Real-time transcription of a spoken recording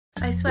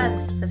I swear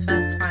this is the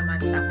first time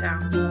I've sat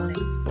down in the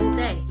morning all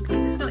day,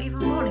 because it's not even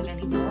morning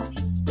anymore.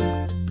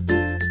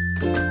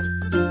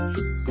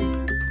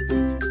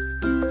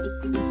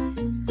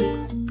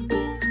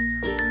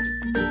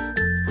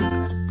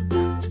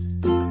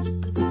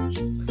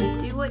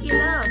 Do what you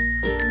love.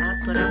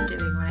 That's what I'm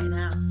doing right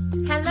now.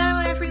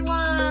 Hello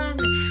everyone,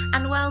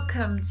 and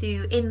welcome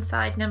to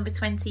Inside Number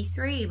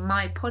 23,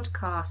 my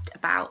podcast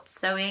about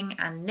sewing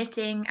and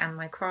knitting and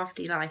my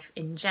crafty life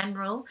in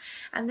general.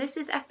 And this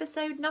is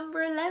episode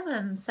number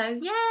 11, so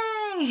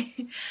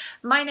yay!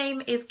 My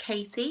name is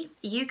Katie.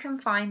 You can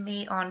find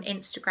me on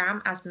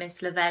Instagram as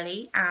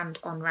misslavellia and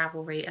on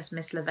Ravelry as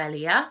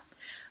misslavellia.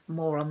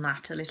 More on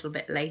that a little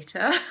bit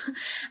later.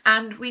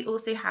 And we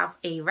also have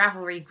a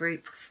Ravelry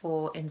group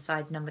for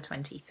Inside Number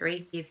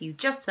 23. If you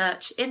just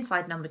search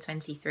Inside Number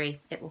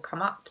 23, it will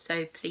come up.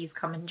 So please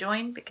come and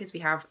join, because we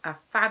have a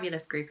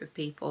fabulous group of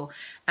people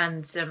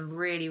and some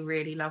really,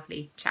 really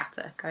lovely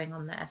chatter going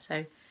on there.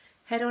 So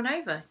head on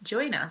over,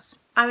 join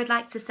us. I would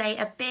like to say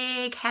a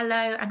big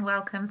hello and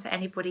welcome to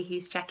anybody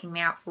who's checking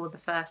me out for the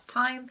first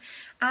time,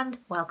 and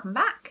welcome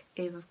back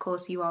if of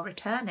course you are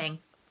returning.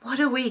 What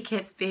a week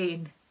it's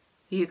been,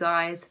 you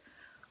guys.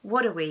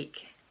 What a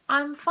week.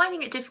 I'm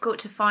finding it difficult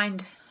to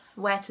find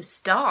where to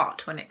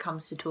start when it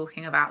comes to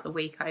talking about the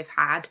week I've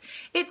had.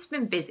 It's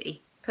been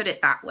busy, put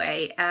it that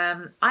way.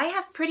 I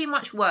have pretty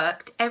much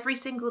worked every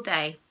single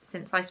day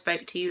since I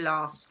spoke to you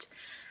last,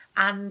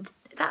 and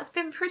that's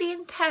been pretty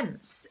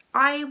intense.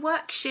 I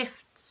work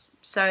shifts,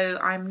 so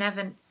I'm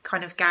never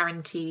kind of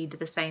guaranteed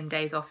the same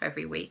days off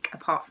every week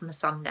apart from a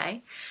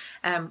Sunday,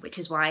 which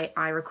is why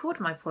I record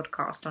my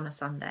podcast on a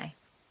Sunday.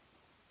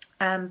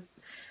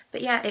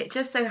 But yeah, it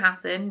just so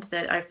happened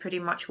that I've pretty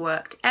much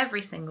worked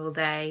every single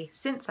day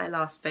since I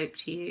last spoke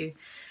to you.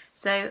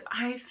 So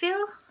I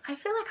feel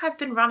like I've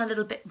been run a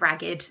little bit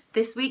ragged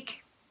this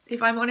week,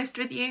 if I'm honest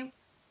with you.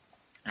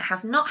 I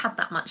have not had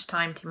that much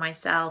time to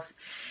myself.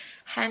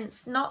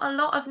 Hence, not a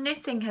lot of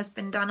knitting has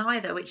been done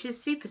either, which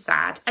is super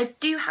sad. I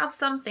do have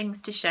some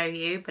things to show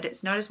you, but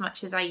it's not as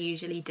much as I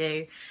usually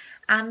do.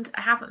 And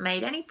I haven't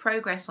made any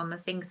progress on the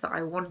things that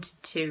I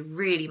wanted to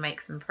really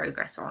make some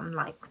progress on,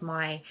 like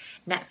my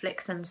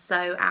Netflix and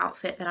sew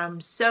outfit that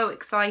I'm so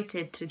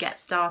excited to get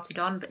started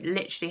on, but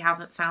literally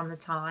haven't found the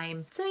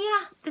time. So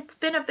yeah, it's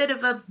been a bit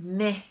of a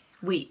meh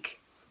week,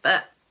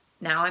 but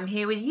now I'm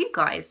here with you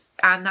guys,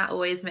 and that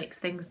always makes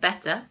things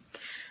better.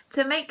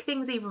 To make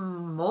things even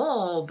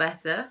more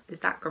better, is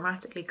that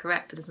grammatically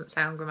correct? It doesn't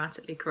sound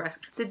grammatically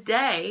correct.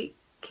 Today,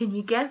 can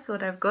you guess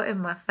what I've got in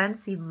my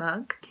fancy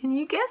mug? Can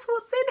you guess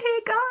what's in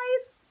here,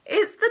 guys?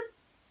 It's the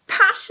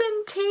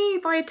Passion Tea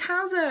by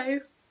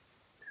Tazo.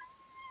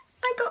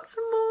 I got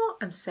some more.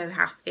 I'm so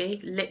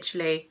happy.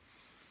 Literally,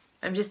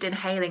 I'm just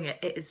inhaling it.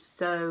 It is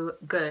so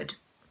good.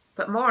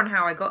 But more on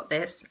how I got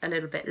this a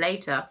little bit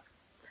later.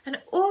 An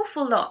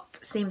awful lot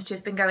seems to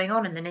have been going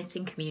on in the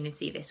knitting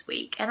community this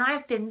week, and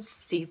I've been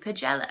super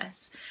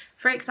jealous.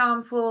 For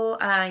example,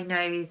 I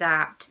know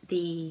that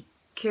the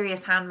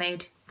Curious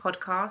Handmade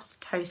podcast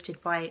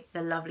hosted by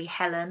the lovely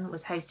Helen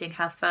was hosting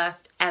her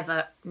first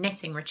ever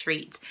knitting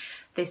retreat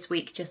this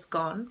week just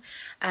gone,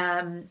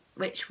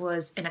 which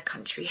was in a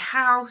country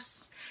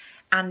house,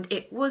 and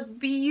it was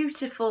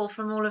beautiful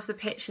from all of the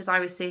pictures I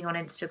was seeing on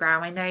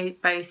Instagram. I know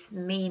both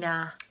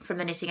Mina from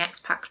the Knitting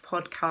Expat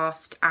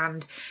podcast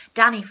and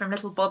Danny from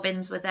Little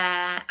Bobbins were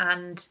there,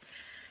 and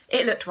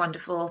it looked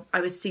wonderful.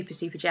 I was super,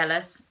 super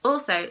jealous.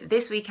 Also,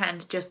 this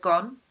weekend just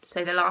gone,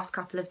 so the last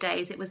couple of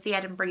days, it was the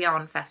Edinburgh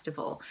Yarn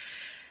Festival,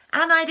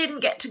 and I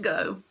didn't get to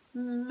go.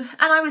 And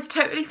I was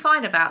totally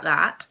fine about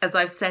that, as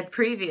I've said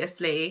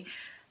previously.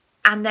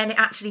 And then it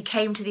actually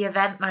came to the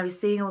event and I was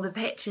seeing all the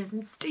pictures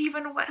and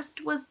Stephen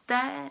West was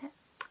there.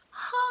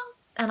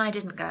 And I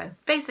didn't go.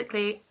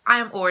 Basically, I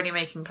am already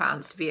making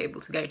plans to be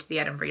able to go to the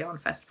Edinburgh Yarn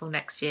Festival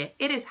next year.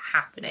 It is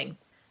happening.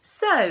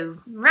 So,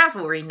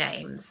 Ravelry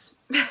names.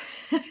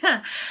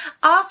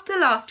 After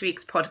last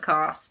week's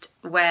podcast,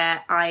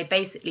 where I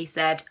basically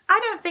said, I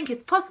don't think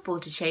it's possible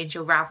to change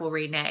your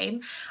Ravelry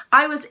name,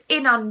 I was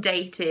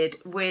inundated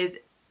with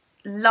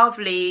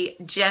lovely,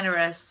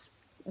 generous,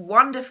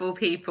 wonderful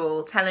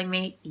people telling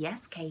me,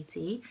 yes,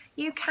 Katie,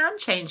 you can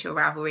change your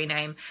Ravelry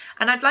name.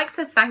 And I'd like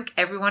to thank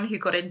everyone who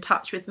got in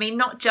touch with me,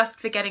 not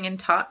just for getting in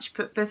touch,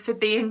 but for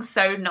being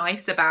so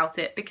nice about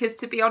it. Because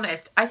to be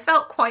honest, I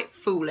felt quite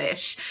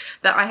foolish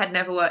that I had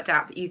never worked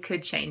out that you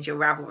could change your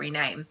Ravelry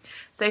name.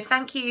 So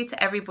thank you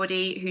to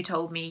everybody who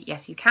told me,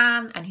 yes, you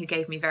can, and who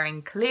gave me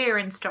very clear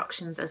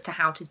instructions as to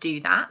how to do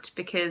that,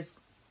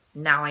 because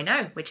now I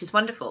know, which is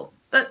wonderful.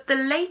 But the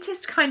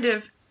latest kind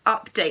of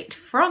update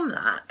from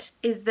that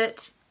is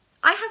that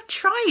I have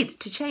tried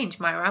to change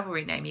my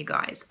Ravelry name, you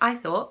guys. I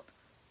thought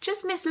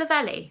just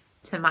misslavellia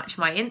to match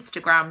my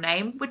Instagram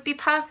name would be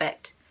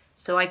perfect.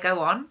 So I go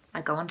on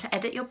to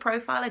edit your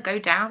profile, I go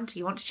down, do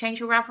you want to change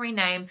your Ravelry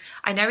name?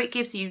 I know it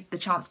gives you the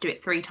chance to do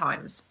it 3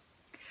 times.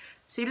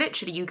 So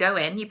literally you go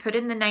in, you put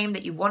in the name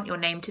that you want your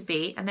name to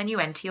be, and then you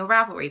enter your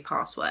Ravelry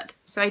password.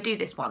 So I do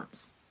this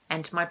once.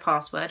 enter my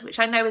password, which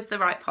I know is the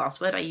right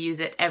password. I use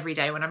it every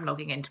day when I'm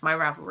logging into my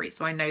Ravelry,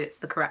 so I know it's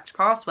the correct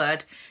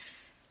password.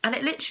 And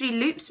it literally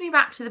loops me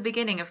back to the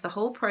beginning of the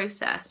whole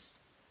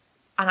process.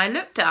 And I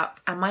looked up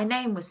and my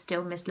name was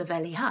still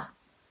misslavellia.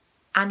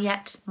 And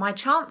yet my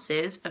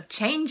chances of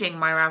changing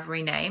my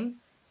Ravelry name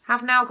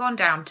have now gone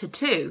down to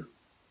 2.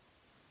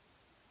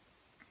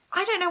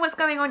 I don't know what's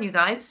going on, you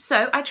guys.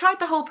 So I tried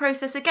the whole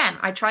process again.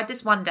 I tried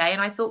this one day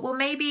and I thought, well,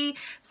 maybe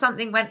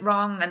something went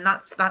wrong and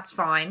that's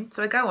fine.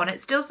 So I go on,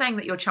 it's still saying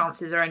that your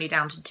chances are only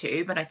down to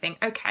 2, but I think,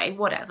 okay,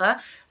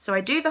 whatever. So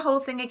I do the whole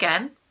thing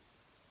again.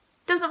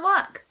 Doesn't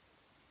work.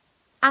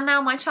 And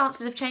now my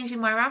chances of changing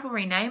my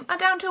Ravelry name are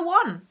down to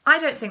 1. I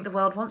don't think the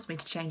world wants me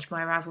to change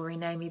my Ravelry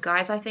name, you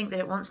guys. I think that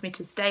it wants me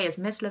to stay as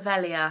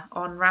misslavellia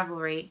on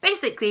Ravelry.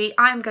 Basically,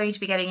 I'm going to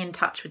be getting in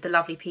touch with the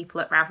lovely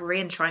people at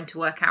Ravelry and trying to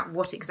work out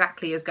what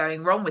exactly is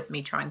going wrong with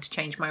me trying to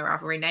change my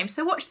Ravelry name,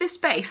 so watch this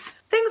space.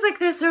 Things like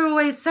this are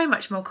always so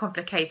much more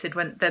complicated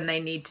than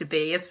they need to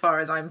be, as far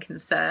as I'm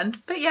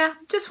concerned. But yeah,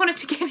 just wanted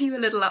to give you a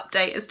little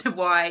update as to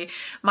why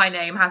my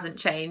name hasn't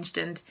changed,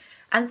 and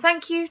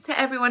thank you to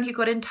everyone who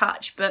got in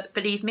touch, but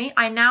believe me,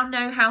 I now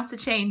know how to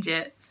change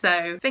it,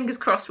 so fingers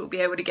crossed we'll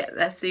be able to get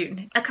there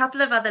soon. A couple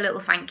of other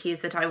little thank yous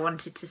that I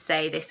wanted to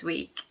say this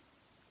week.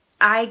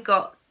 I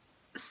got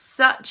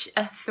such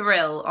a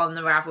thrill on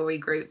the Ravelry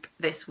group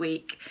this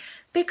week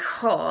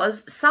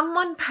because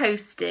someone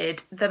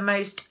posted the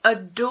most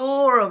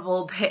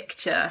adorable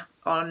picture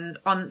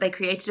they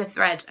created a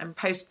thread and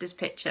posted this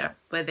picture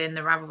within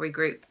the Ravelry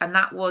group, and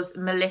that was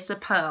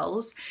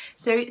Melissapurls.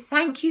 So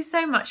thank you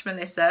so much,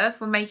 Melissa,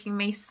 for making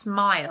me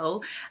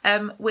smile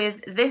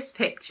with this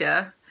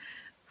picture,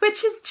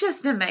 which is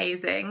just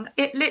amazing.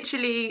 It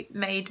literally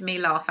made me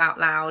laugh out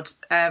loud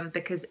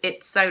because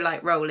it's so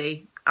like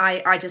rolly.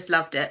 I just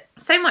loved it.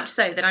 So much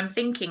so that I'm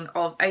thinking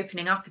of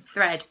opening up a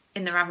thread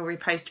in the Ravelry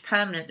post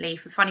permanently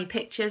for funny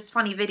pictures,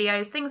 funny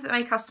videos, things that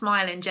make us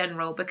smile in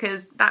general,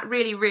 because that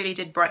really, really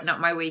did brighten up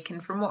my week,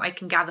 and from what I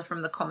can gather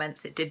from the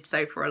comments, it did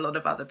so for a lot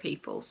of other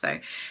people. So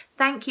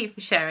thank you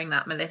for sharing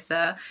that,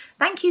 Melissa.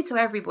 Thank you to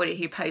everybody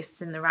who posts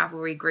in the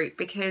Ravelry group,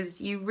 because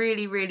you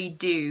really, really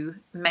do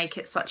make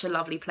it such a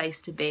lovely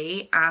place to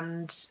be,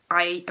 and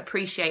I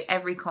appreciate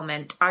every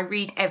comment. I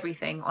read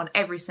everything on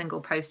every single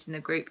post in the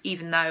group,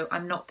 even though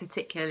I'm not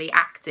particularly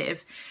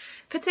active,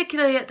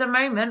 particularly at the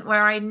moment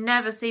where I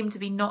never seem to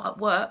be not at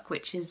work,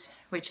 which is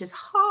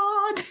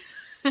hard.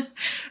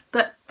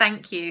 But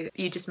thank you,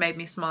 you just made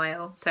me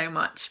smile so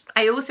much.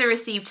 I also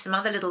received some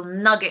other little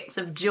nuggets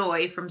of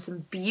joy from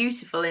some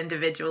beautiful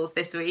individuals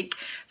this week.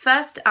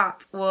 First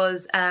up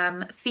was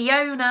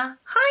Fiona.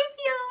 Hi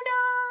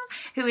Fiona!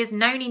 Who is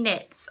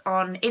noniknits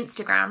on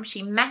Instagram.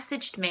 She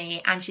messaged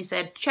me and she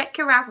said, check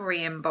your Ravelry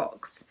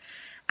inbox.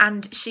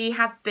 And she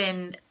had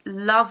been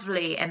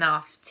lovely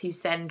enough to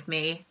send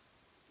me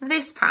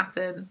this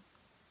pattern.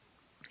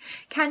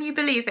 Can you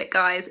believe it,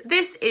 guys?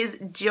 This is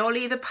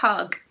Jolly the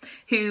pug,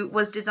 who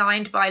was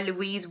designed by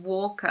Louise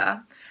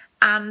Walker,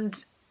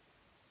 and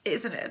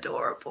isn't it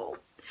adorable?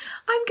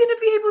 I'm going to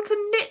be able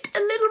to knit a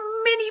little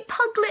mini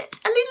puglet,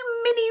 a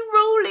little mini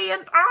Rolly,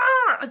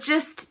 and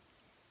just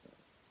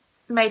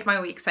made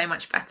my week so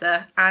much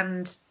better.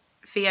 And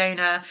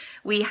Fiona,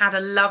 we had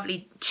a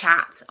lovely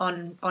chat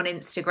on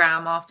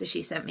Instagram after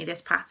she sent me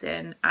this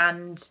pattern,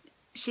 and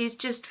she's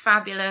just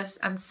fabulous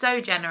and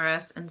so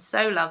generous and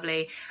so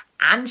lovely,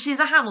 and she's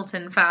a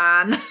Hamilton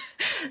fan.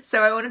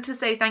 So I wanted to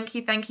say thank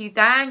you,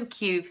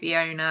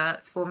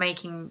 Fiona, for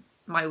making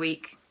my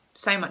week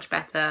so much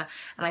better,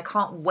 and I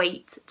can't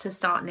wait to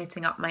start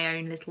knitting up my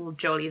own little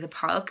Jolly the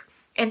pug.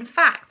 In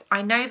fact,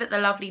 I know that the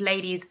lovely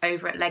ladies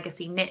over at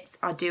Legacy Knits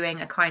are doing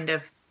a kind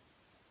of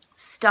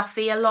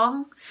stuffy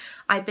along.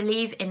 I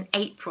believe in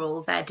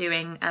April they're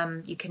doing,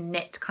 you can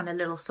knit kind of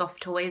little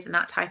soft toys and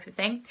that type of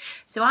thing.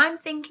 So I'm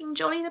thinking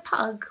Jolly the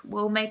pug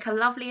will make a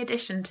lovely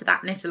addition to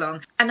that knit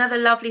along. Another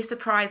lovely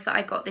surprise that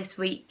I got this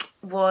week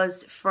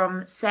was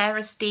from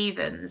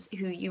Sarahstevens,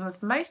 who you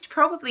have most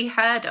probably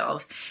heard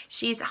of.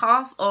 She's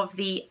half of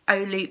the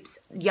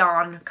O-Loops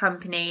yarn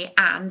company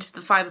and the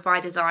Fibre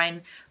by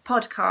Design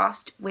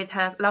podcast with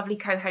her lovely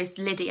co-host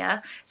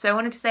Lydia. So I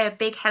wanted to say a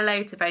big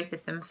hello to both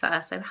of them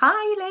first. So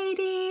hi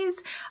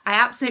ladies! I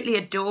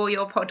absolutely adore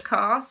your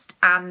podcast,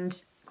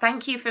 and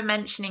thank you for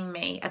mentioning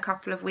me a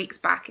couple of weeks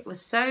back. It was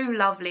so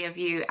lovely of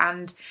you,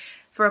 and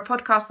for a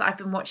podcast that I've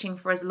been watching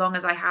for as long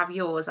as I have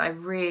yours, I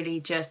really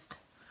just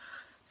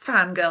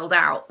fangirled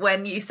out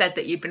when you said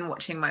that you'd been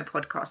watching my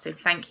podcast, so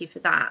thank you for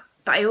that.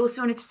 But I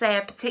also wanted to say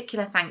a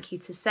particular thank you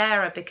to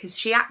Sarah, because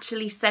she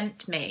actually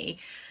sent me,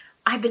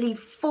 I believe,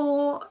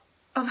 4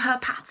 of her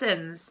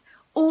patterns,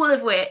 all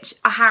of which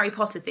are Harry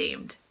Potter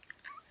themed.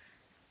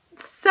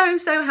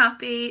 So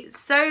happy,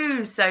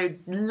 so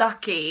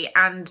lucky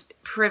and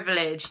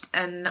privileged,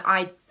 and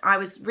I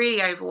was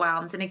really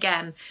overwhelmed. And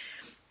again,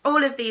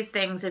 all of these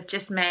things have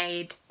just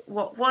made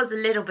what was a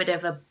little bit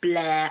of a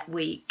bleh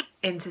week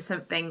into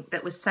something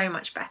that was so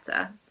much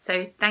better.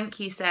 So thank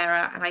you,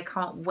 Sarah, and I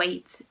can't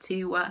wait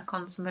to work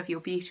on some of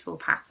your beautiful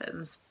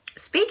patterns.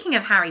 Speaking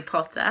of Harry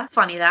Potter,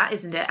 funny that,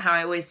 isn't it? How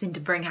I always seem to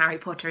bring Harry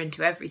Potter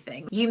into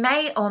everything. You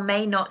may or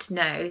may not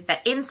know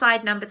that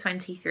Inside Number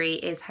 23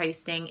 is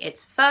hosting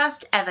its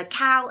first ever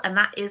KAL, and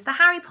that is the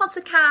Harry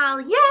Potter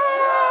KAL.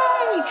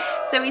 Yay!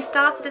 So we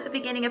started at the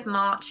beginning of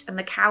March, and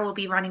the KAL will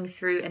be running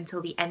through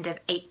until the end of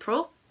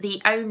April. The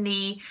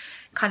only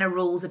kind of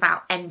rules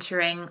about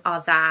entering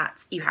are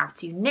that you have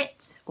to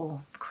knit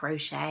or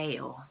crochet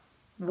or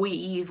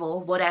weave or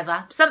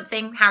whatever,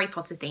 something Harry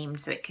Potter themed.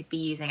 So it could be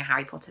using a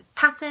Harry Potter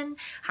pattern,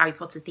 Harry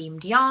Potter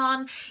themed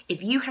yarn.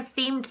 If you have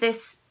themed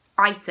this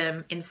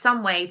item in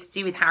some way to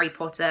do with Harry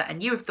Potter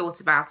and you have thought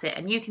about it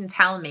and you can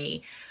tell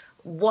me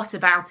what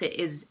about it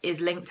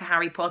is linked to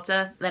Harry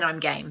Potter, then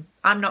I'm game.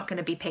 I'm not going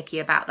to be picky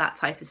about that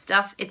type of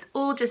stuff. It's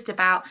all just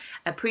about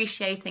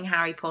appreciating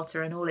Harry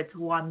Potter and all its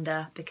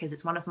wonder, because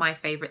it's one of my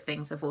favourite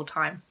things of all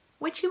time,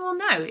 which you will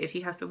know if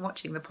you have been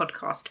watching the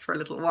podcast for a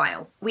little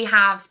while. We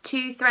have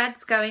 2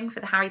 threads going for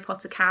the Harry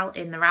Potter KAL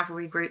in the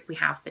Ravelry group. We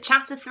have the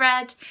chatter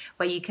thread,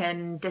 where you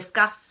can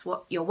discuss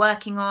what you're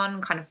working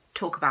on, kind of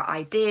talk about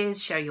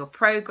ideas, show your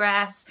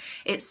progress.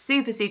 It's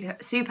super, super,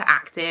 super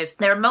active.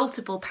 There are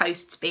multiple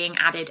posts being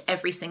added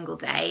every single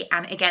day.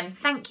 And again,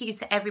 thank you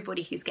to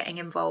everybody who's getting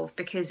involved,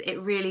 because it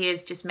really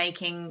is just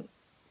making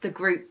the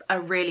group a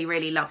really,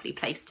 really lovely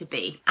place to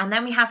be. And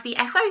then we have the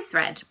FO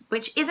thread,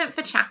 which isn't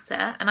for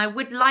chatter, and I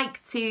would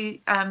like to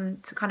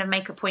kind of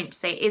make a point to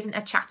say it isn't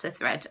a chatter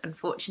thread.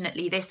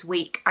 Unfortunately, this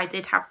week I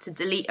did have to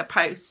delete a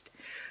post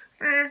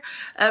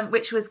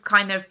which was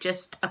kind of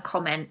just a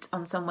comment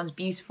on someone's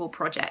beautiful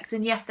project.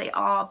 And yes, they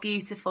are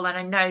beautiful, and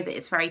I know that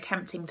it's very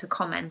tempting to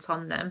comment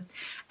on them,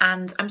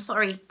 and I'm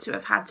sorry to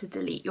have had to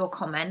delete your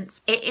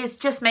comments. It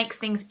just makes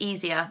things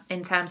easier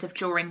in terms of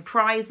drawing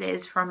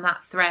prizes from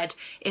that thread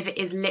if it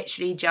is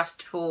literally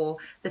just for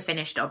the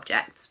finished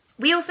objects.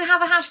 We also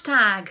have a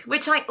hashtag,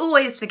 which I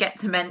always forget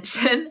to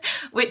mention,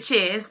 which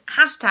is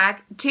hashtag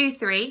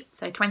 23,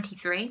 so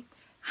 23,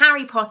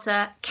 Harry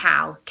Potter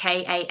KAL,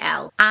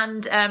 K-A-L.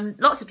 And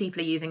lots of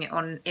people are using it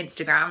on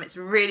Instagram. It's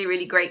really,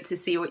 really great to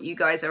see what you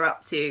guys are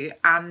up to.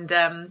 And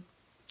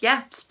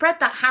yeah, spread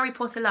that Harry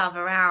Potter love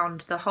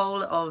around the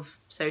whole of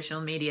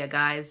social media,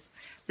 guys.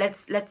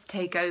 Let's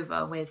take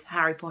over with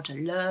Harry Potter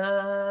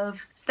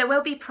love. So there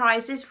will be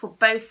prizes for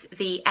both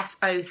the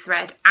FO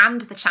thread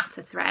and the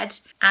chatter thread.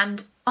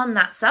 And on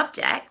that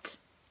subject,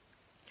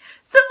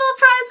 some more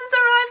prizes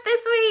arrived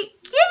this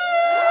week.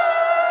 Yay!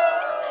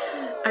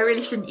 I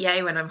really shouldn't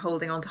yay when I'm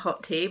holding on to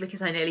hot tea,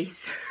 because I nearly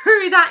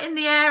threw that in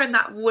the air and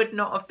that would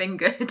not have been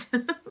good.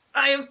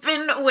 I have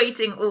been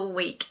waiting all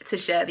week to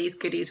share these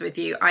goodies with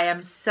you. I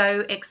am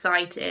so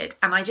excited,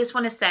 and I just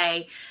want to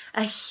say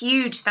a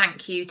huge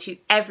thank you to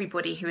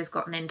everybody who has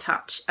gotten in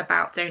touch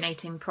about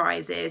donating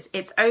prizes.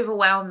 It's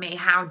overwhelmed me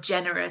how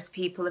generous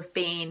people have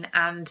been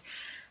and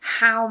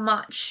how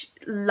much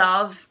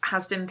love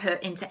has been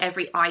put into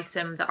every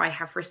item that I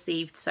have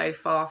received so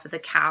far for the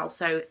KAL.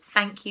 So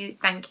thank you,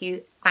 thank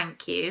you,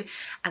 thank you.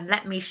 And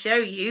let me show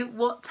you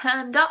what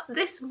turned up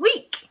this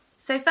week.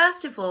 So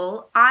first of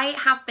all, I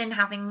have been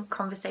having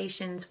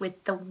conversations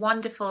with the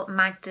wonderful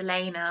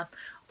Magdalena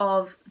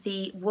of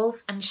the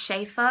Wolf and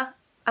Schaefer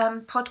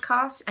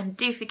podcast, and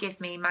do forgive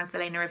me,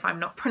 Magdalena, if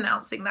I'm not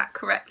pronouncing that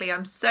correctly.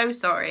 I'm so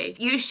sorry.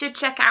 You should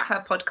check out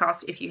her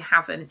podcast if you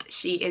haven't.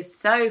 She is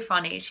so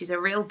funny. She's a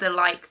real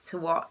delight to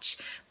watch.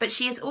 But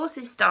she has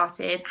also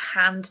started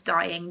hand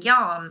dyeing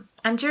yarn.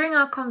 And during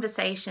our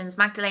conversations,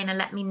 Magdalena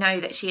let me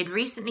know that she had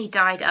recently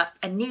dyed up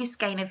a new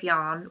skein of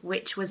yarn,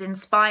 which was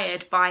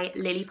inspired by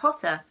Lily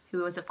Potter,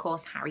 who was, of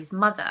course, Harry's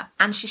mother.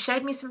 And she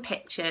showed me some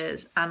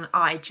pictures, and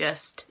I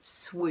just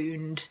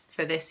swooned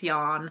for this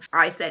yarn.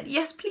 I said,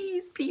 yes,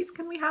 please, please,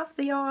 can we have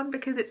the yarn?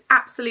 Because it's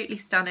absolutely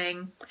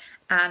stunning.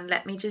 And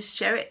let me just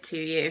show it to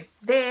you.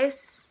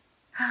 This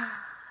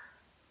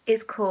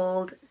is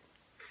called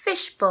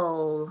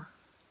Fishbowl.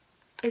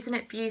 Isn't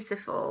it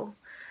beautiful?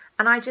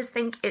 And I just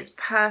think it's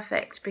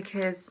perfect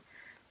because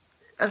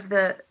of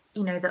the,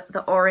 you know,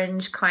 the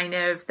orange kind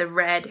of, the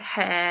red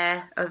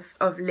hair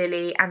of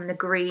Lily, and the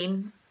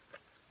green.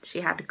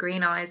 She had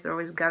green eyes. They're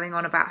always going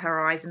on about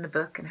her eyes in the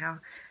book and how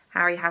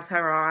Harry has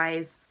her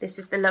eyes. This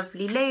is the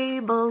lovely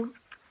label.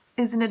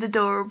 Isn't it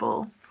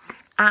adorable?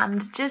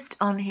 And just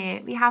on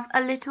here we have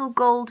a little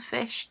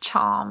goldfish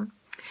charm.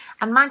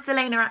 And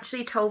Magdalena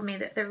actually told me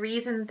that the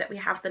reason that we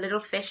have the little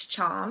fish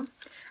charm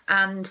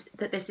and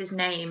that this is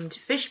named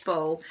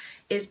Fishbowl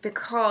is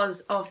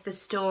because of the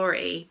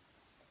story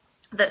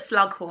that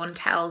Slughorn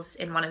tells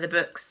in one of the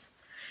books.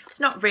 It's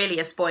not really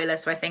a spoiler,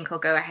 so I think I'll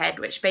go ahead,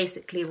 which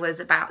basically was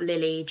about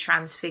Lily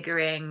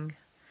transfiguring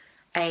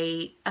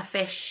a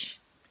fish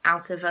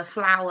out of a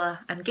flower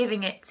and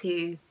giving it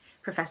to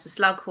Professor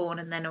Slughorn,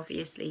 and then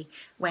obviously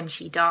when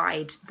she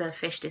died the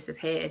fish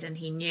disappeared and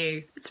he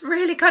knew. It's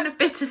really kind of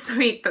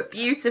bittersweet but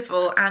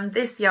beautiful, and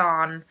this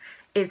yarn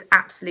is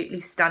absolutely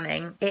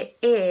stunning. It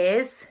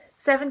is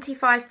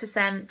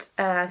 75%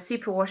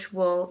 superwash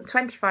wool,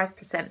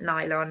 25%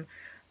 nylon,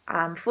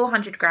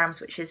 400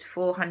 grams, which is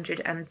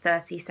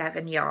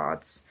 437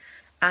 yards.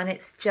 and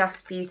it's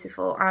just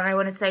beautiful. And I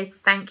want to say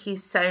thank you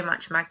so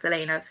much,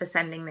 Magdalena, for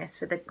sending this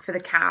for the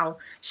KAL.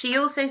 She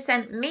also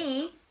sent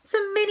me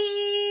some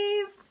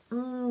minis.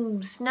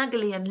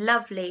 Snuggly and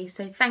lovely,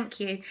 so thank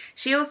you.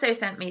 She also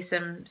sent me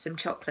some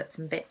chocolates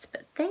and bits,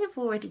 but they have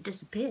already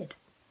disappeared.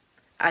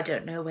 I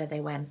don't know where they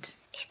went.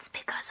 It's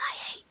because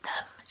I ate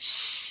them.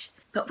 Shh.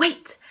 But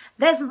wait,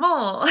 there's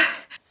more.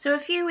 So a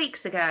few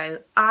weeks ago,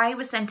 I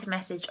was sent a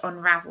message on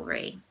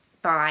Ravelry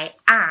by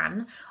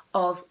Anne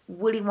of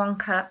Woolly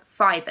Wonka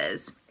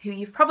Fibres, who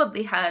you've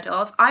probably heard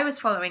of. I was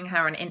following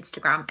her on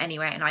Instagram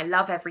anyway, and I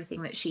love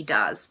everything that she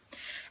does.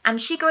 And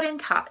she got in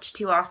touch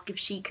to ask if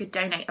she could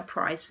donate a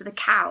prize for the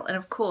KAL. And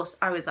of course,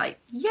 I was like,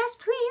 yes,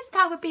 please,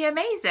 that would be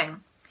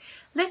amazing.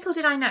 Little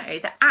did I know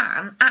that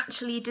Anne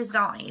actually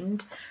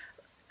designed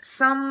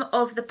some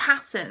of the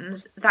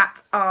patterns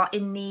that are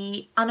in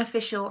the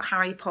unofficial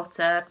Harry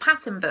Potter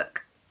pattern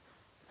book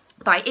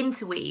by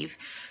Interweave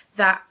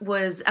that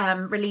was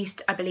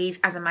released, I believe,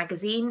 as a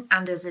magazine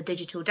and as a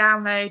digital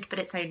download, but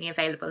it's only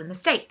available in the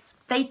States.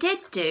 They did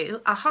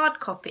do a hard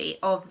copy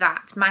of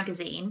that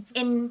magazine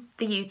in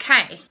the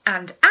UK,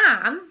 and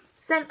Anne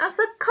sent us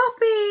a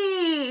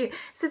copy!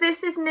 So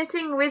this is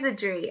Knitting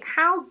Wizardry.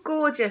 How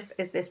gorgeous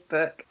is this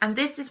book? And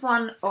this is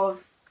one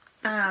of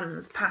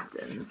Anne's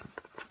patterns.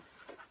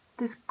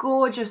 This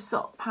gorgeous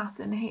sock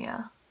pattern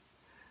here,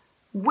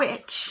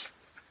 which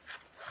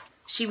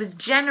she was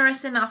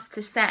generous enough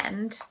to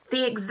send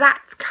the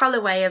exact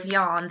colourway of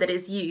yarn that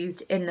is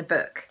used in the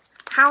book.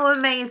 How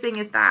amazing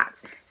is that?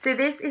 So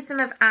this is some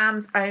of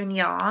Anne's own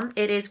yarn.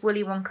 It is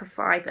Woolly Wonka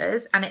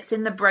Fibres, and it's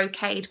in the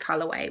brocade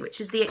colourway, which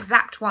is the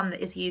exact one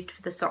that is used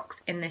for the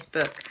socks in this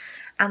book.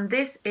 And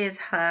this is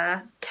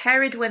her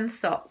Ceridwen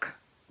sock,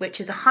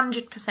 which is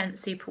 100%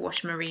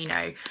 superwash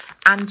merino.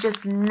 And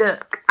just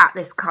look at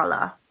this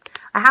colour.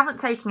 I haven't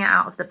taken it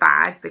out of the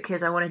bag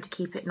because I wanted to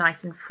keep it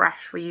nice and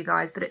fresh for you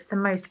guys, but it's the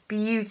most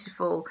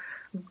beautiful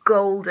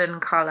golden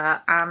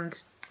colour,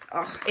 and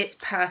oh, it's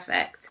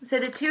perfect.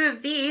 So the two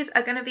of these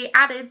are going to be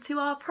added to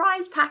our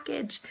prize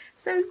package.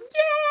 So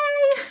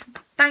yay!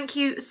 Thank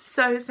you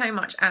so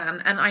much,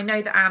 Anne. And I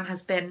know that Anne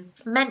has been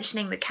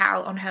mentioning the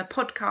KAL on her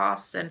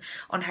podcast and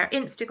on her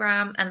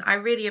Instagram, and I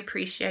really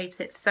appreciate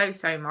it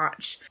so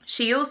much.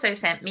 She also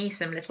sent me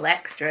some little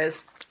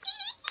extras.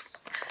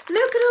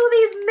 Look at all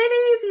these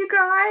minis, you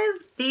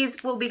guys.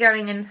 These will be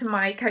going into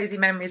my Cozy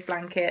Memories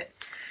blanket,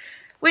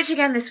 which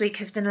again this week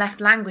has been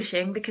left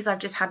languishing because I've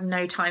just had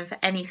no time for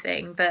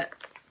anything. But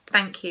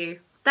thank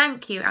you,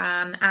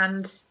 Anne,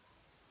 and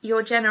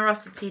your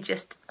generosity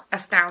just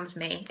astounds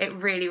me. It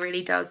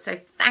really does. So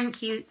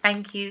thank you.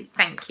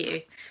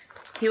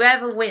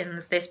 Whoever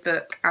wins this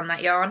book and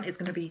that yarn is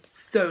going to be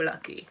so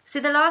lucky. So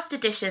the last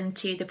addition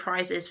to the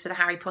prizes for the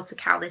Harry Potter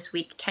KAL this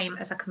week came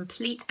as a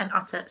complete and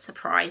utter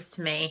surprise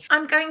to me.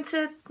 I'm going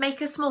to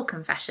make a small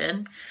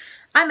confession.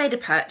 I made a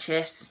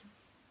purchase.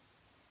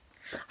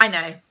 I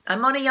know,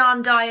 I'm on a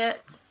yarn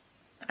diet.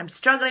 I'm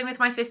struggling with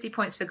my 50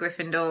 points for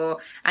Gryffindor,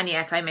 and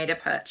yet I made a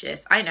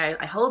purchase. I know,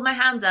 I hold my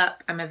hands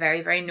up. I'm a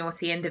very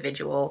naughty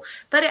individual,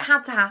 but it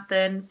had to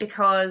happen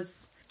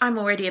because I'm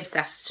already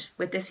obsessed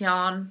with this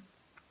yarn.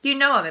 You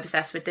know I'm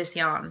obsessed with this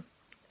yarn.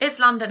 It's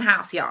London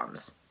House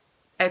Yarns,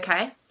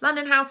 okay?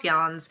 London House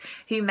Yarns,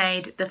 who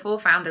made the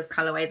 4 Founders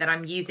colourway that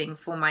I'm using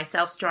for my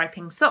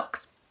self-striping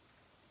socks.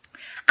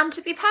 And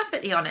to be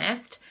perfectly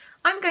honest,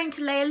 I'm going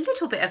to lay a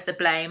little bit of the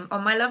blame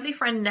on my lovely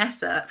friend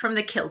Nessa from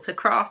the Kilter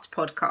Craft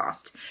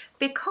podcast,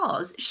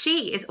 because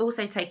she is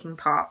also taking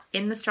part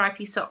in the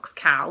Stripy Socks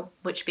KAL,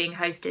 which being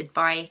hosted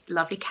by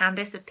lovely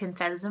Candice of Pin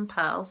Feathers and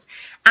Pearls,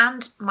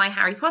 and my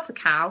Harry Potter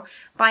KAL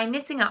by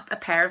knitting up a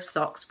pair of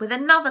socks with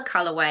another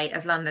colourway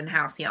of London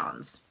House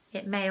yarns.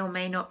 It may or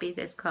may not be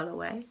this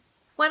colourway.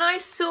 When I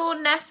saw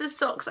Nessa's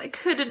socks, I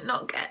couldn't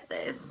not get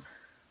this.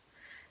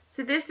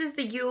 So this is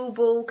the Yule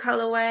Ball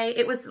colourway.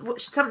 It was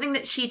something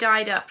that she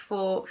dyed up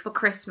for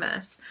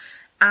Christmas.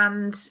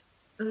 And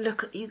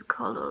look at these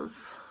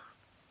colours.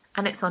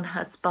 And it's on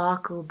her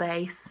sparkle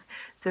base.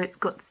 So it's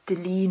got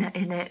Stellina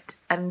in it.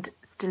 And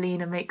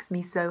Stellina makes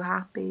me so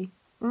happy.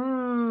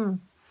 Ah,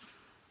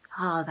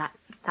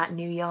 that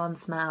new yarn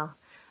smell.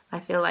 I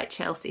feel like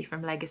Chelsea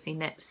from Legacy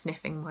Knits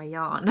sniffing my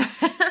yarn.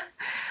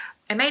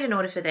 I made an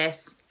order for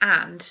this,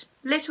 and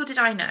little did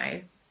I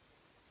know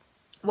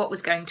what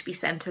was going to be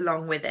sent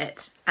along with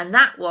it, and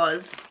that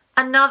was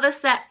another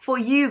set for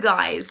you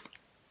guys.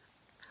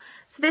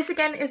 So this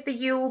again is the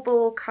Yule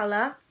Ball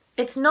colour.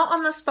 It's not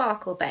on the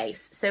sparkle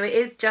base, so it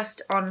is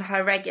just on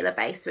her regular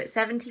base, so it's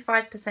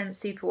 75%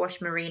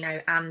 superwash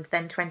merino and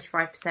then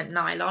 25%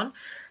 nylon,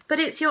 but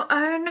it's your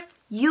own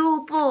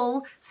Yule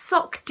Ball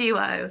sock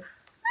duo.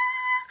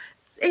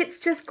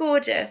 It's just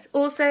gorgeous.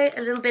 Also a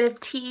little bit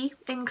of tea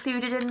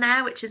included in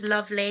there, which is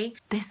lovely.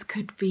 This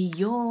could be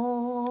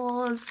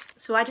yours.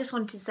 So I just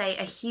want to say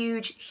a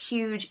huge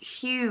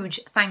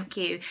thank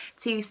you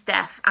to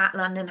Steph at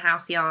London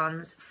House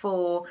Yarns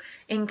for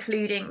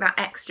including that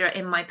extra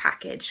in my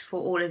package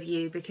for all of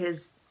you,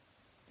 because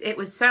it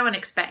was so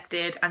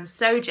unexpected and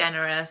so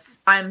generous.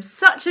 I'm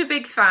such a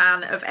big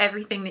fan of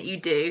everything that you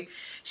do.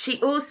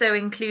 She also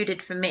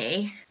included for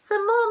me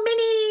some more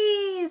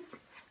minis.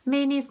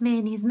 Minis,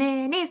 minis,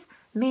 minis,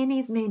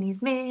 minis, minis,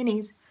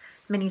 minis.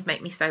 Minis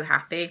make me so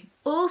happy.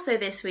 Also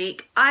this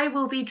week, I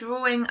will be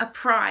drawing a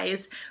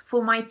prize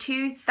for my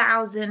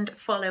 2,000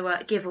 follower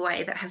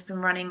giveaway that has been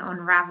running on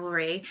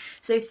Ravelry.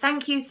 So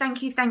thank you,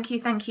 thank you, thank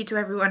you, thank you to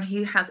everyone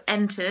who has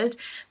entered.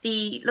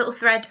 The little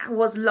thread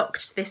was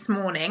locked this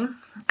morning,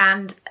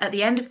 and at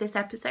the end of this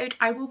episode,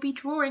 I will be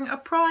drawing a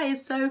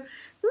prize. So,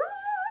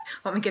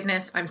 oh my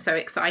goodness, I'm so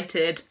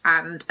excited.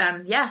 And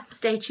yeah,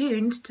 stay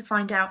tuned to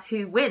find out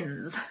who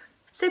wins.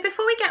 So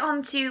before we get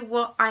on to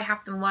what I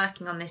have been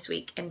working on this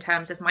week in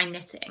terms of my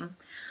knitting,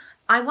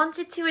 I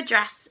wanted to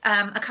address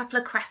a couple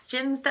of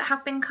questions that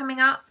have been coming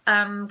up,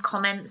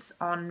 comments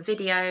on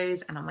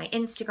videos and on my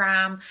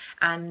Instagram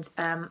and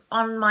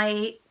on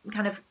my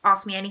kind of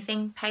Ask Me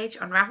Anything page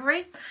on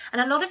Ravelry. And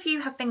a lot of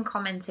you have been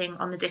commenting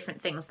on the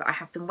different things that I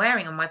have been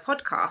wearing on my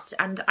podcast,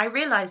 and I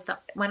realised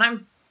that when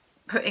I'm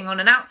putting on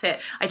an outfit,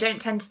 I don't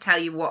tend to tell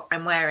you what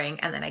I'm wearing,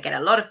 and then I get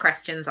a lot of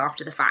questions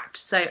after the fact.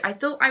 So I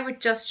thought I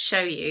would just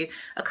show you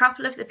a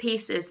couple of the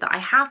pieces that I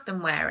have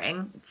been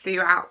wearing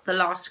throughout the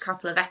last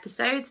couple of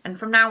episodes, and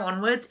from now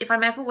onwards, if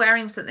I'm ever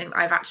wearing something that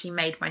I've actually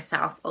made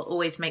myself, I'll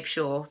always make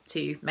sure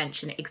to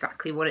mention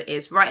exactly what it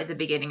is right at the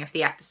beginning of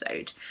the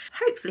episode.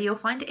 Hopefully you'll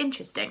find it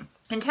interesting.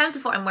 In terms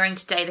of what I'm wearing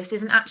today, this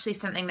isn't actually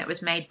something that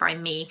was made by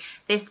me.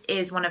 This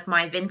is one of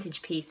my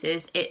vintage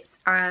pieces. It's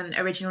an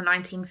original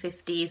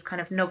 1950s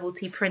kind of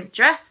novelty print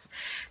dress.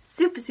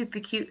 Super, super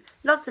cute.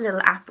 Lots of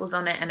little apples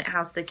on it, and it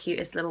has the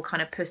cutest little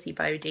kind of pussy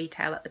bow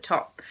detail at the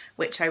top,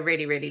 which I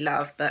really, really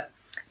love, but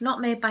not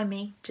made by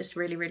me, just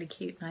really, really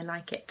cute, and I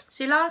like it.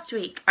 So last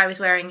week I was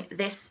wearing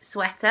this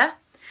sweater,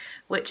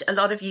 which a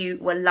lot of you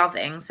were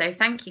loving, so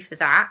thank you for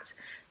that.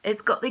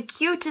 It's got the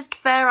cutest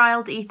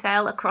Fairisle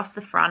detail across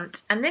the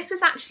front, and this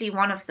was actually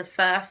one of the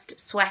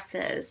first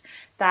sweaters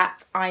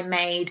that I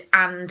made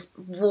and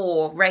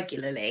wore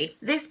regularly.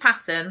 This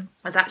pattern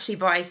was actually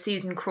by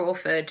Susan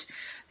Crawford,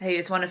 who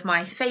is one of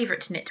my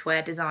favourite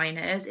knitwear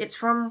designers. It's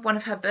from one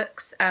of her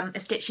books, A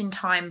Stitch in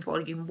Time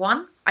Volume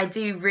 1. I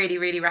do really,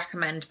 really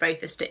recommend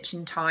both A Stitch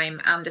in Time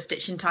and A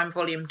Stitch in Time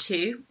Volume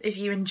 2 if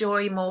you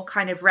enjoy more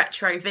kind of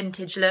retro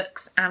vintage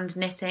looks and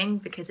knitting,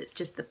 because it's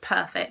just the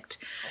perfect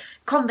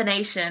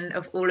combination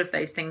of all of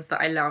those things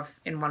that I love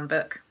in one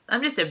book.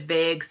 I'm just a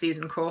big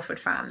Susan Crawford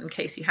fan, in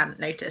case you hadn't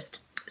noticed.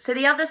 So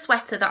the other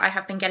sweater that I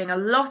have been getting a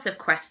lot of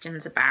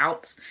questions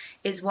about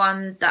is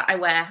one that I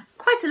wear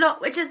quite a lot,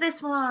 which is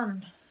this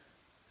one.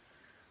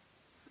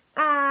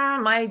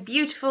 My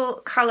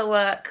beautiful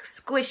colourwork,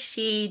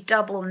 squishy,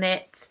 double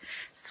knit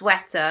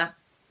sweater,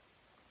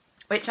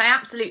 which I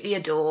absolutely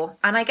adore,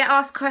 and I get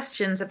asked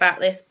questions about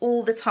this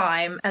all the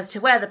time as to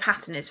where the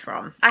pattern is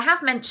from. I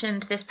have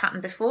mentioned this pattern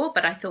before,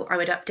 but I thought I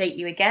would update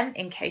you again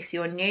in case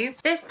you're new.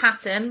 This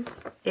pattern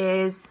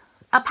is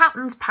a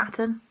Patons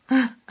pattern.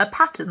 A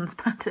Patons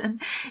pattern.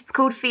 It's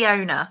called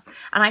Fiona,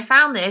 and I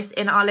found this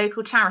in our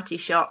local charity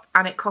shop,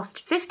 and it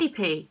cost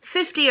 50p.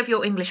 50 of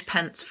your English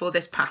pence for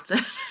this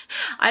pattern.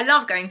 I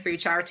love going through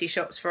charity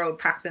shops for old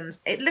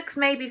patterns. It looks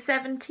maybe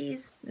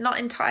 70s, not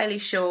entirely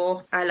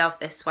sure. I love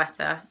this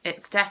sweater.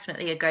 It's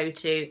definitely a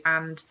go-to,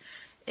 and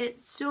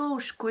it's so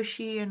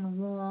squishy and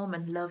warm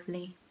and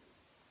lovely.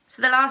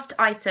 So the last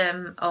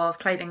item of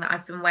clothing that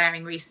I've been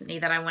wearing recently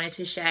that I wanted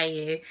to share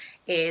you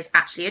is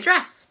actually a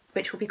dress,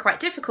 which will be quite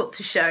difficult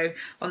to show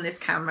on this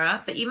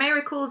camera, but you may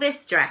recall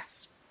this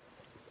dress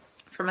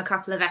from a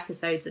couple of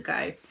episodes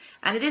ago.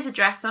 And it is a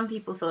dress. Some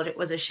people thought it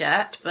was a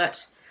shirt,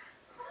 but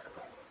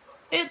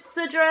it's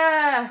a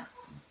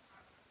dress.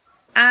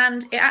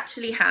 And it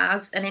actually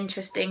has an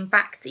interesting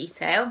back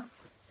detail.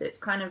 So it's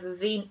kind of a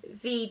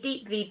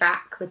deep V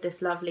back with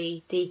this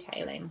lovely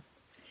detailing.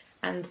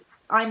 And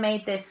I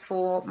made this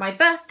for my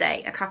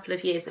birthday a couple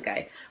of years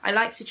ago. I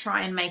like to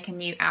try and make a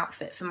new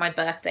outfit for my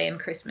birthday and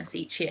Christmas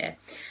each year.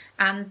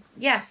 And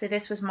yeah, so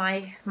this was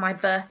my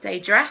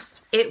birthday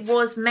dress. It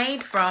was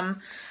made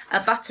from a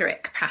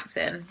Butterick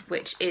pattern,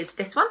 which is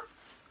this one.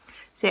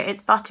 So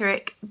it's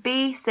Butterick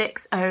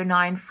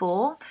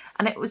B6094,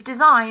 and it was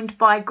designed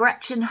by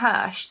Gretchen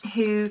Hirsch,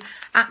 who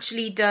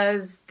actually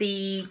does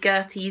the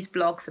Gertie's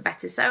blog for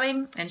Better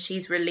Sewing, and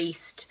she's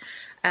released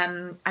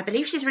I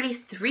believe she's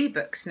released 3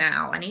 books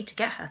now. I need to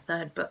get her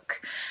 3rd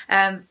book.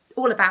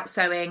 All about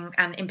sewing,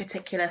 and in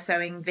particular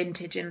sewing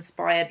vintage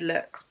inspired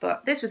looks,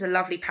 but this was a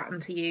lovely pattern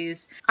to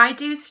use. I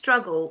do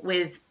struggle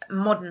with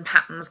modern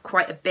patterns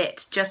quite a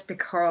bit, just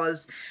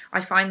because I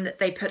find that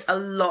they put a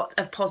lot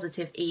of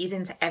positive ease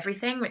into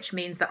everything, which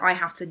means that I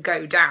have to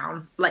go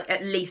down like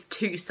at least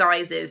 2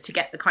 sizes to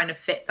get the kind of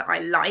fit that I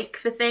like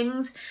for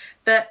things.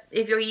 But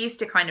if you're used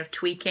to kind of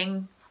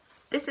tweaking,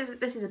 this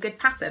is a good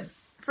pattern.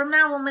 From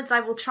now onwards, I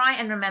will try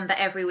and remember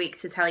every week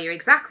to tell you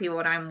exactly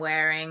what I'm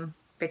wearing,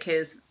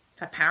 because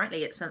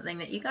apparently it's something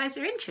that you guys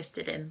are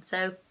interested in,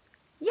 so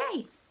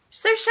yay!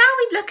 So shall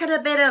we look at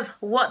a bit of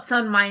what's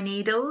on my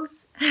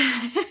needles?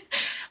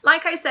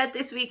 Like I said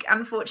this week,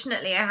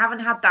 unfortunately, I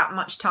haven't had that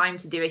much time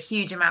to do a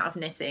huge amount of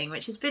knitting,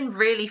 which has been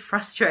really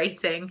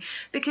frustrating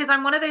because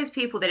I'm one of those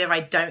people that if I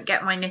don't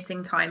get my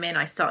knitting time in,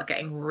 I start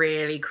getting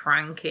really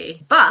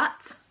cranky.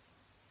 But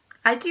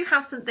I do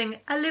have something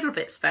a little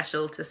bit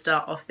special to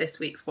start off this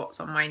week's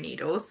What's on My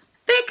Needles.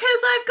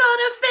 Because I've got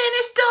a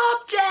finished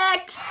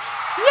object!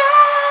 Yay!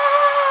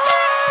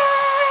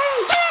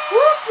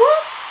 Whoop,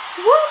 whoop,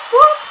 whoop,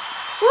 whoop,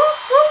 whoop,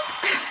 whoop.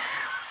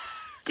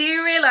 Do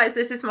you realise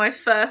this is my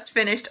first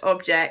finished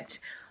object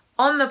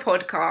on the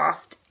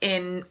podcast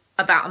in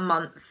about a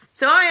month?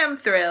 So I am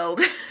thrilled.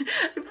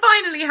 I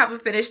finally have a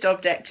finished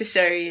object to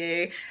show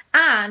you.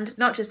 And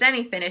not just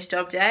any finished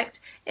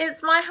object,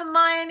 it's my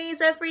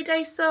Hermione's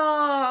Everyday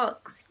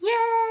Socks.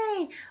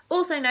 Yay!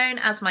 Also known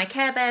as my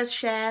Care Bears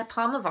Share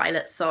Parma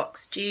Violet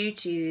socks due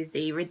to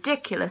the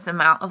ridiculous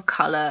amount of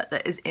colour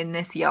that is in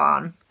this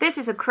yarn. This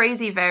is a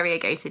crazy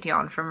variegated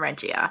yarn from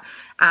Regia,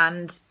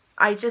 and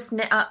I just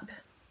knit up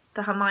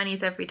the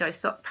Hermione's Everyday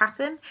Sock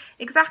pattern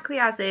exactly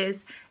as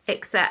is,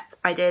 except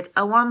I did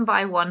a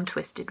 1x1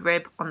 twisted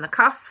rib on the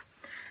cuff,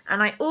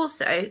 and I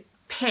also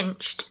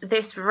pinched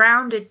this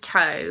rounded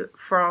toe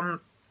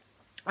from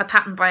a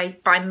pattern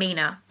by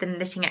Mina, the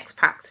Knitting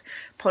Expat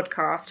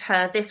podcast,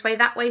 her This Way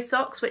That Way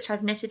socks, which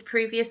I've knitted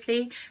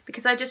previously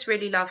because I just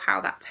really love how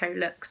that toe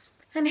looks.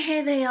 And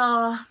here they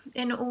are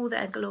in all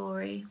their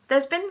glory.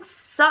 There's been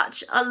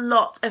such a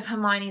lot of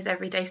Hermione's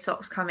Everyday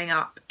Socks coming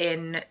up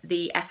in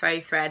the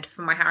FO thread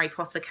for my Harry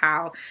Potter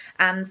KAL,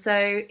 and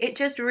so it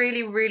just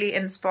really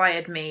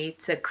inspired me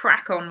to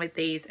crack on with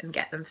these and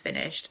get them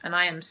finished, and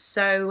I am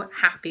so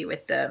happy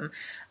with them.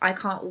 I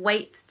can't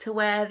wait to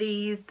wear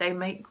these. They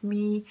make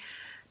me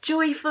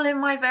joyful in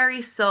my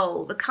very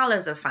soul. The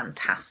colours are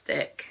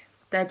fantastic.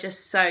 They're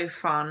just so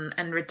fun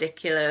and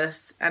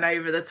ridiculous and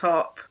over the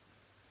top.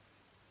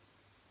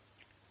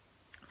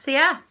 So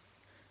yeah,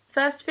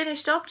 first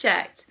finished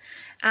object.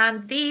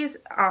 And these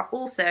are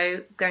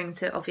also going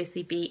to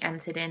obviously be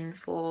entered in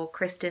for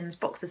Kristen's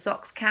Box of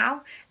Socks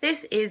KAL.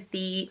 This is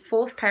the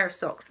 4th pair of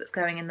socks that's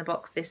going in the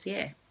box this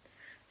year.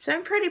 So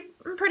I'm pretty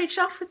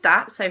chuffed with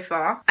that so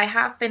far. I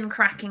have been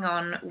cracking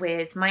on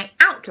with my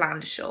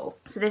Outlander shawl.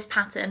 So this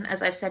pattern,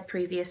 as I've said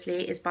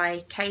previously, is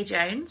by Kay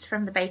Jones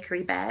from the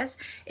Bakery Bears.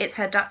 It's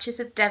her Duchess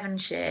of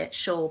Devonshire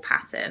shawl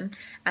pattern,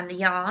 and the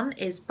yarn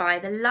is by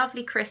the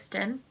lovely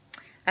Kristen.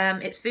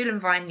 It's Vool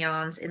and Vine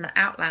yarns in the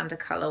Outlander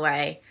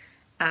colourway,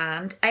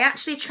 and I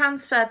actually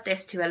transferred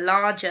this to a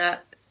larger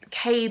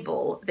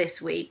cable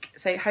this week,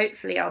 so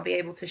hopefully I'll be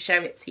able to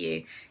show it to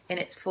you in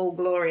its full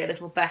glory a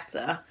little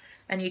better,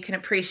 and you can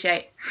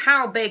appreciate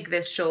how big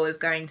this shawl is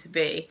going to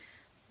be.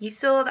 You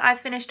saw that I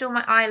finished all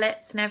my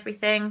eyelets and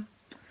everything.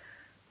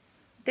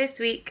 This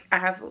week I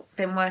have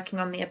been working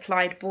on the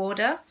applied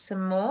border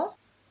some more.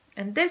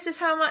 And this is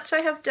how much I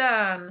have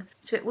done.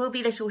 So it will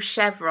be little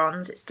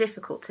chevrons. It's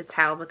difficult to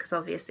tell because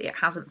obviously it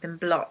hasn't been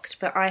blocked,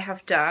 but I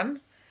have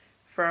done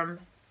from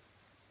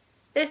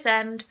this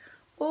end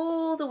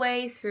all the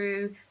way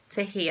through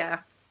to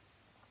here.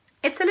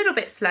 It's a little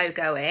bit slow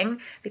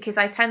going because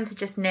I tend to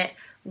just knit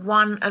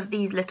one of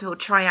these little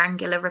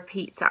triangular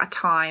repeats at a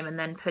time and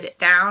then put it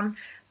down,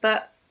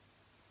 but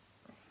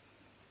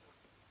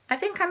I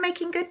think I'm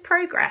making good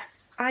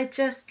progress. I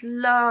just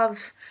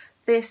love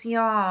this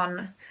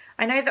yarn.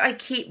 I know that I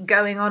keep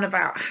going on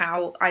about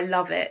how I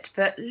love it,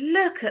 but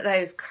look at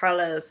those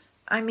colours.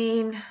 I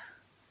mean,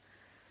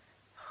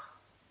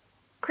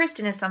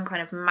 Kristen is some kind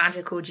of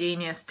magical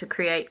genius to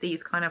create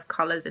these kind of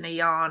colours in a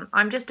yarn.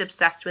 I'm just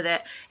obsessed with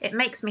it. It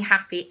makes me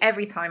happy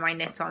every time I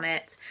knit on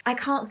it. I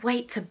can't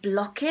wait to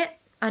block it.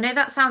 I know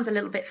that sounds a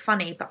little bit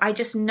funny, but I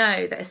just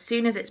know that as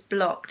soon as it's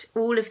blocked,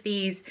 all of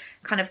these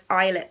kind of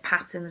eyelet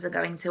patterns are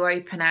going to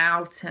open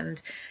out,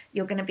 and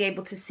you're going to be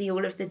able to see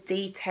all of the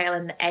detail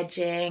and the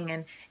edging,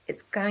 and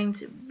it's going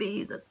to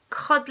be the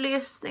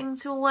cuddliest thing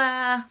to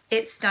wear.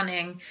 It's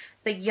stunning.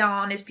 The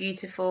yarn is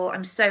beautiful.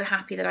 I'm so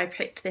happy that I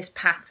picked this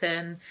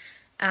pattern,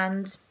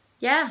 and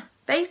yeah,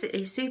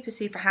 basically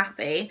super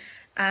happy,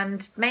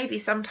 and maybe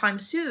sometime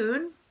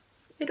soon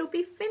it'll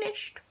be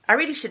finished. I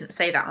really shouldn't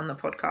say that on the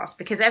podcast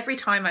because every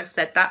time I've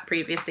said that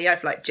previously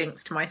I've like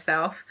jinxed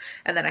myself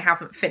and then I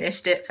haven't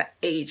finished it for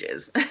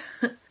ages.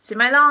 So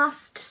my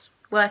last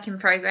work in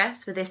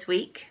progress for this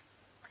week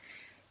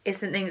is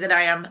something that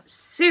I am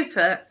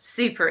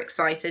super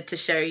excited to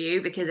show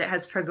you because it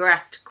has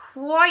progressed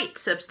quite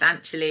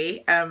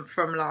substantially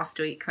from last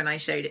week when I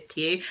showed it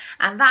to you,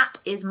 and that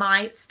is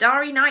my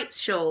Starry Nights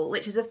shawl,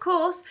 which is of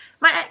course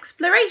my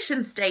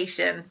exploration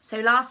station.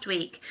 So last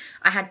week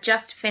I had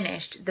just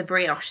finished the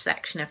brioche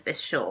section of this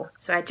shawl.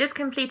 So I just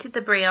completed the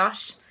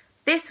brioche.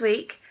 This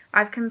week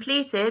I've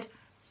completed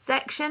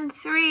section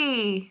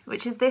 3,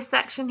 which is this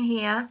section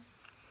here,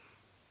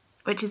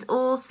 which is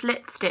all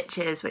slip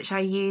stitches, which I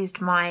used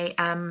my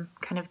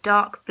kind of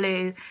dark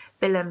blue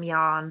Bilham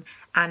yarn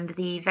and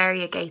the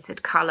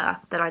variegated colour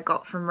that I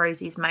got from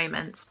Rosie's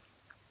Moments.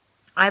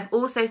 I've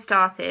also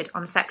started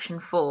on section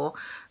 4,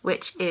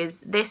 which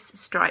is this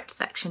striped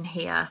section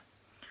here,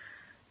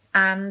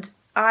 and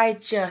I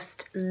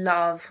just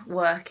love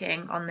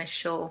working on this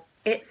shawl.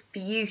 It's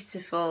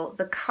beautiful.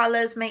 The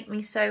colours make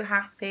me so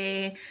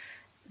happy.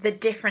 The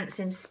difference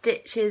in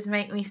stitches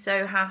make me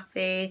so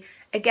happy.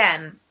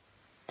 Again,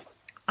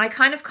 I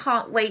kind of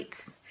can't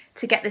wait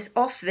to get this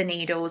off the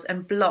needles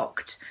and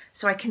blocked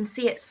so I can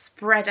see it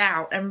spread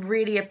out and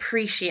really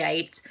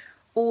appreciate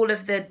all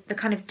of the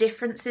kind of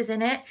differences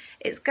in it.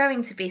 It's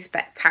going to be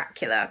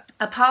spectacular.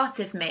 A part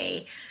of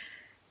me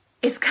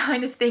is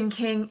kind of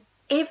thinking,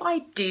 if I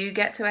do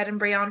get to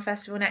Edinburgh Yarn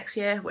Festival next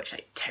year, which I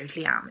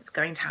totally am, it's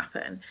going to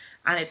happen,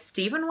 and if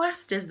Stephen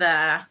West is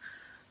there,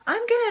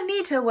 I'm gonna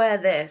need to wear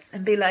this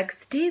and be like,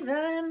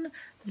 Stephen,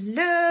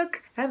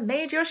 look, I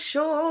made your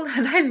shawl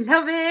and I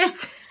love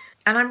it.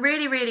 And I'm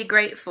really, really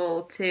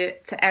grateful to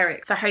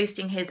Eric for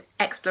hosting his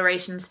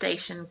exploration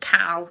station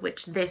KAL,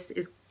 which this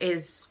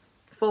is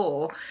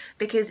for,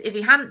 because if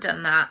he hadn't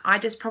done that, I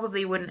just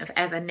probably wouldn't have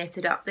ever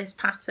knitted up this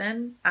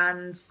pattern.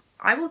 And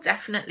I will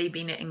definitely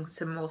be knitting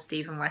some more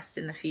Stephen West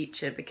in the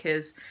future,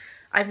 because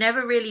I've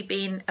never really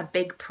been a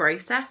big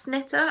process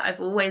knitter.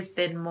 I've always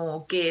been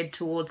more geared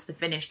towards the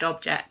finished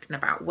object and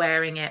about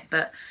wearing it,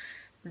 but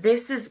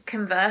this is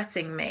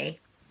converting me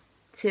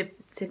to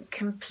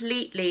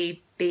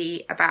completely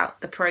be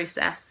about the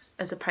process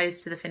as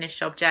opposed to the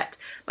finished object.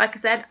 Like I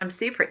said, I'm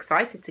super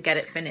excited to get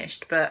it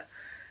finished, but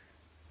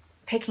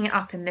picking it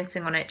up and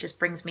knitting on it just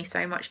brings me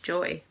so much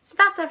joy. So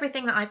that's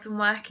everything that I've been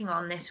working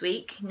on this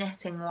week,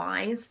 knitting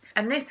wise.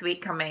 And this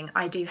week coming,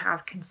 I do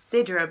have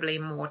considerably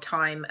more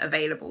time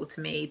available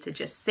to me to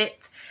just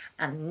sit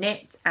and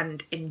knit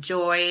and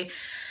enjoy.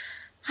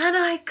 And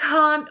I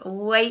can't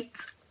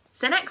wait.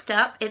 So next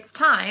up, it's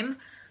time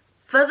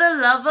for the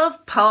Love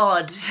of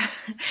Pod,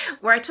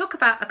 where I talk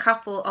about a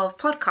couple of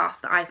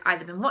podcasts that I've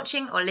either been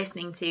watching or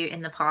listening to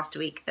in the past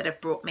week that have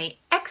brought me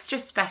extra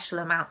special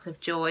amounts of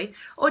joy,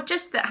 or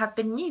just that have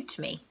been new to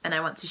me and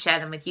I want to share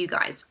them with you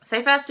guys.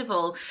 So first of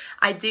all,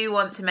 I do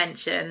want to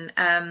mention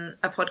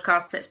a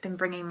podcast that's been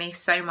bringing me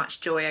so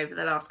much joy over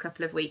the last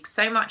couple of weeks,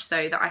 so much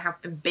so that I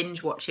have been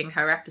binge watching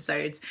her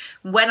episodes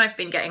when I've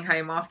been getting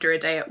home after a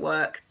day at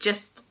work,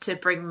 just to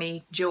bring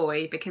me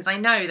joy, because I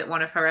know that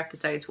one of her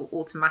episodes will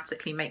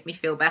automatically make me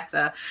feel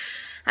better.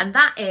 And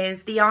that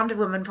is the Yarn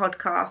Woman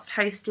podcast,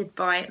 hosted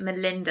by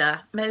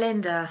Melinda.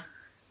 Melinda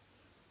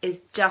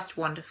is just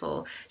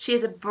wonderful. She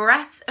is a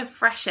breath of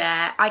fresh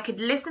air. I could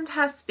listen to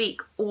her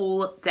speak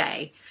all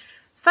day.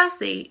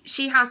 Firstly,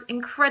 she has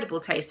incredible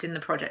taste in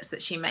the projects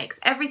that she makes.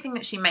 Everything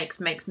that she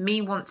makes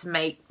me want to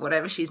make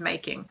whatever she's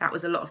making. That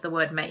was a lot of the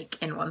word make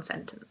in one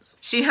sentence.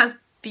 She has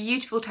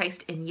beautiful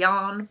taste in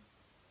yarn.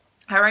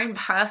 Her own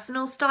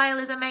personal style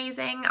is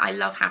amazing. I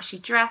love how she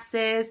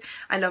dresses.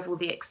 I love all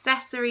the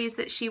accessories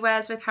that she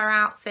wears with her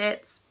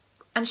outfits.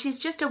 And she's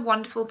just a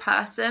wonderful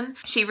person.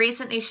 She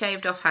recently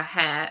shaved off her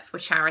hair for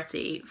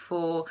charity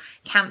for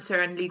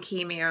cancer and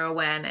leukemia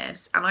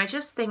awareness. And I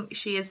just think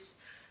she is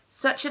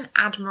such an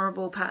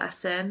admirable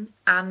person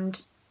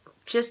and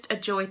just a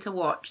joy to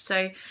watch.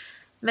 So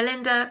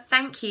Melinda,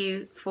 thank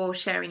you for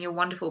sharing your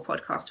wonderful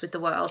podcast with the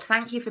world.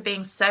 Thank you for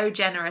being so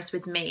generous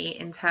with me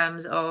in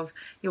terms of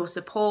your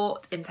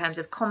support, in terms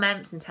of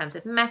comments, in terms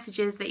of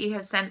messages that you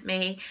have sent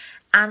me.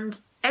 And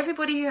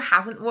everybody who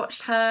hasn't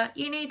watched her,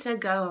 you need to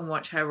go and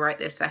watch her right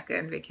this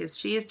second, because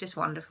she is just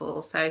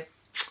wonderful. So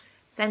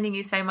sending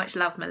you so much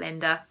love,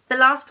 Melinda. The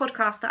last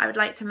podcast that I would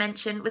like to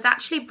mention was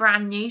actually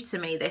brand new to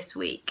me this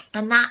week,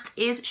 and that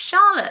is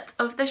Charlotte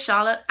of the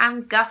Charlotte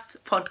and Gus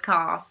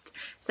podcast.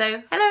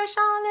 So hello,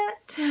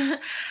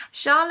 Charlotte.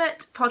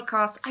 Charlotte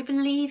podcast, I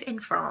believe in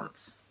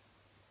France.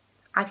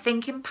 I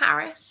think in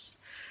Paris.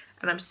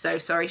 And I'm so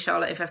sorry,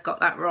 Charlotte, if I've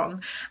got that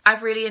wrong.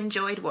 I've really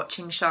enjoyed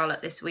watching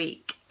Charlotte this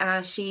week.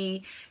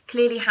 She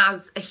clearly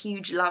has a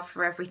huge love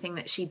for everything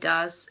that she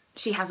does.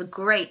 She has a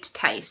great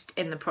taste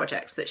in the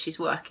projects that she's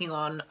working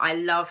on. I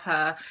love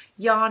her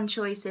yarn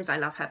choices. I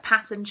love her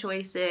pattern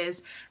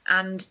choices.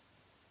 And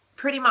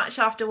pretty much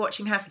after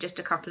watching her for just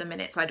a couple of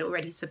minutes, I'd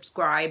already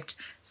subscribed.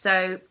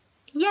 So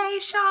yay,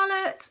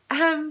 Charlotte.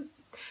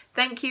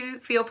 Thank you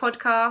for your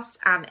podcast,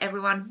 and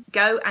everyone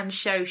go and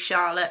show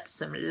Charlotte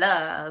some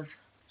love.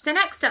 So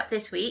next up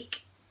this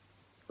week,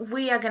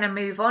 we are going to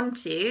move on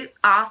to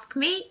Ask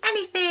Me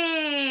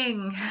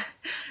Anything.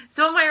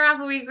 So on my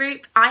Ravelry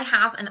group, I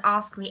have an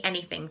Ask Me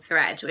Anything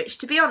thread, which,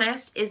 to be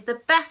honest, is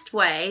the best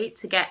way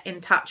to get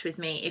in touch with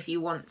me if you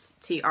want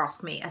to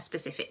ask me a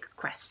specific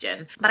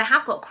question. But I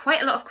have got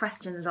quite a lot of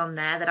questions on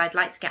there that I'd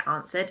like to get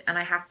answered, and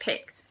I have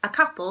picked a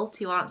couple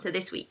to answer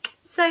this week.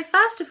 So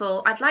first of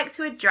all, I'd like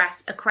to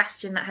address a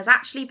question that has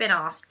actually been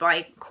asked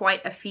by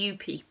quite a few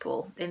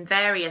people in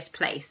various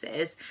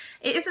places.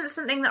 It isn't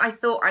something that I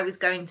thought I was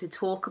going to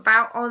talk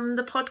about on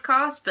the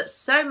podcast, but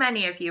so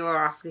many of you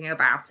are asking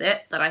about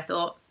it that I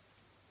thought,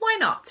 why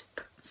not?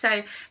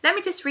 So let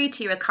me just read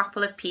to you a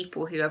couple of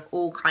people who have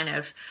all kind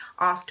of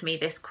asked me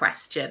this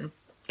question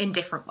in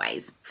different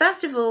ways.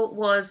 First of all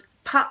was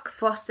Puck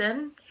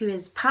Vossen, who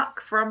is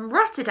Puck from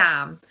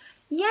Rotterdam.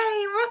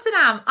 Yay,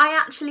 Rotterdam! I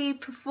actually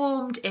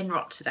performed in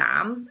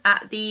Rotterdam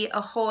at the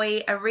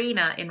Ahoy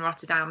Arena in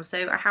Rotterdam,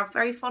 so I have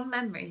very fond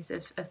memories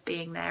of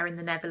being there in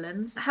the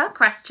Netherlands. Her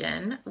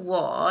question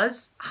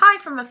was, hi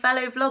from a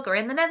fellow vlogger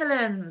in the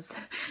Netherlands.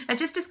 I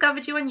just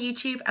discovered you on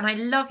YouTube and I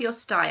love your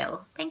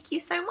style. Thank you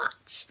so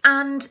much.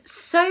 And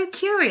so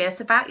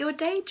curious about your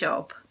day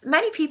job.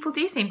 Many people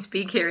do seem to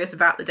be curious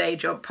about the day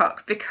job,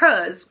 Puck,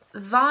 because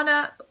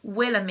Vana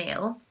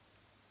Willemeel,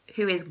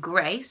 who is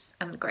Grace,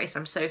 and Grace,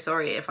 I'm so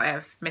sorry if I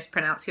have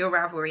mispronounced your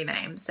Ravelry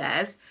name,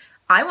 says,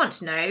 I want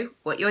to know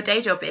what your day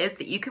job is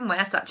that you can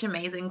wear such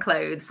amazing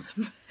clothes.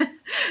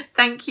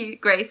 Thank you,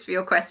 Grace, for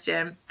your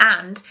question.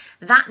 And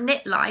That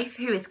Knit Life,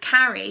 who is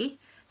Carrie,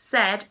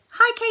 said,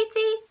 hi,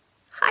 Katie.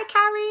 Hi,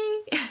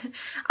 Carrie.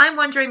 I'm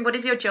wondering, what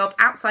is your job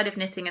outside of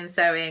knitting and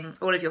sewing,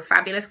 all of your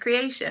fabulous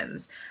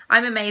creations?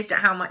 I'm amazed at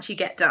how much you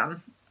get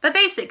done. But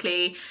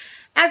basically,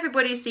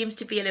 everybody seems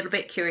to be a little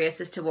bit curious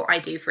as to what I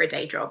do for a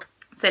day job.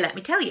 So let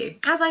me tell you.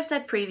 As I've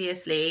said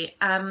previously,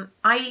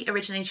 I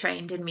originally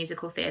trained in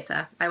musical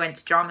theatre. I went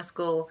to drama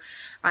school,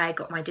 I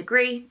got my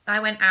degree,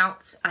 I went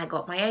out, I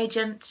got my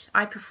agent,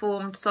 I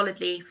performed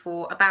solidly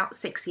for about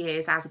 6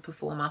 years as a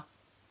performer.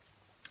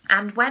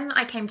 And when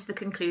I came to the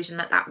conclusion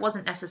that that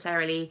wasn't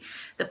necessarily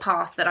the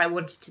path that I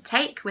wanted to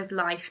take with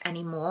life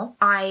anymore,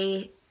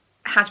 I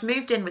had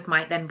moved in with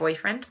my then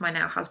boyfriend, my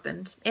now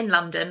husband, in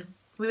London.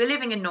 We were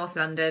living in North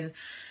London.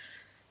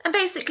 And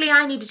basically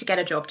I needed to get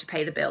a job to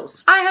pay the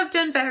bills. I have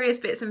done various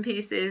bits and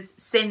pieces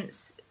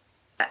since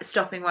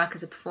stopping work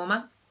as a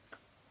performer.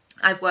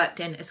 I've worked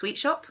in a sweet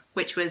shop,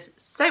 which was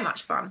so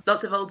much fun.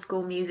 Lots of old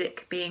school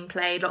music being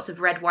played, lots of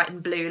red, white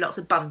and blue, lots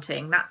of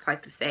bunting, that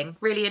type of thing.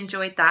 Really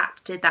enjoyed that,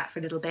 did that for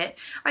a little bit.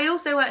 I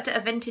also worked at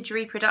a vintage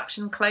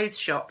reproduction clothes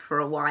shop for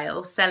a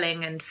while,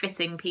 selling and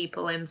fitting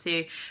people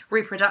into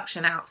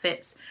reproduction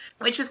outfits,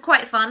 which was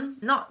quite fun.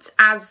 Not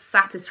as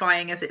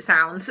satisfying as it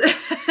sounds,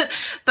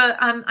 but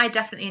I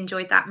definitely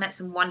enjoyed that, met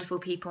some wonderful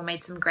people,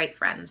 made some great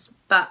friends.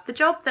 But the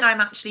job that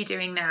I'm actually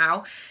doing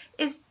now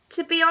is,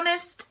 to be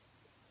honest,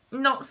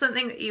 not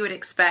something that you would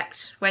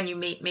expect when you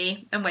meet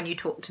me and when you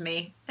talk to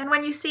me and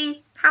when you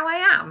see how I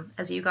am,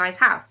 as you guys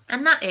have.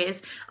 And that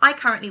is, I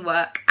currently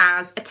work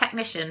as a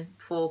technician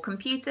for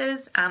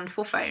computers and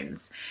for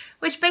phones,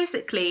 which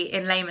basically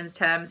in layman's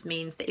terms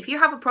means that if you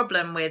have a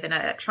problem with an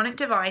electronic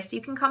device,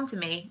 you can come to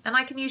me and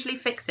I can usually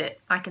fix it.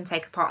 I can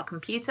take apart a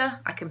computer,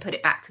 I can put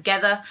it back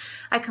together,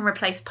 I can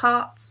replace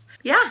parts.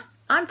 Yeah,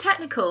 I'm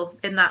technical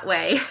in that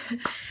way,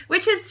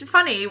 which is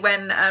funny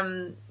when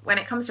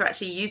it comes to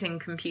actually using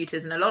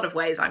computers. In a lot of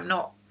ways I'm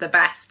not the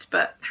best,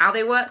 but how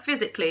they work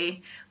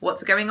physically,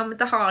 what's going on with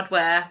the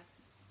hardware,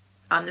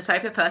 I'm the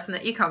type of person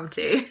that you come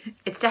to.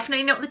 It's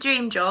definitely not the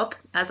dream job.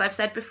 As I've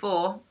said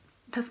before,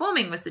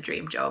 performing was the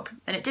dream job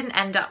and it didn't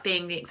end up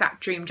being the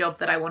exact dream job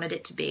that I wanted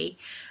it to be.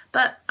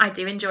 But I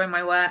do enjoy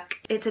my work.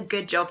 It's a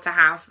good job to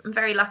have. I'm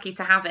very lucky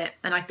to have it,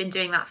 and I've been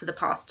doing that for the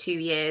past 2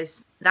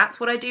 years. That's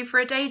what I do for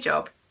a day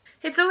job.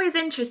 It's always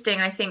interesting,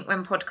 I think,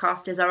 when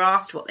podcasters are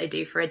asked what they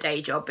do for a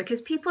day job,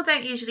 because people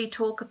don't usually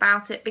talk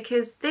about it,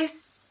 because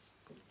this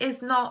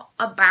is not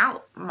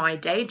about my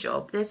day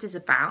job. This is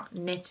about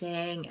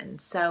knitting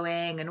and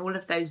sewing and all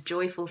of those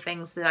joyful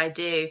things that I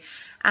do.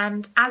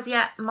 And as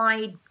yet,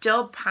 my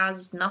job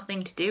has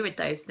nothing to do with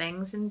those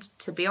things. And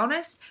to be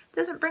honest, it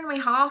doesn't bring me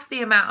half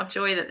the amount of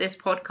joy that this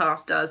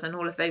podcast does and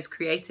all of those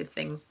creative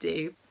things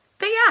do.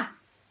 But yeah,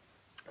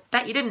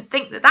 bet you didn't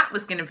think that that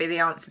was going to be the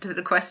answer to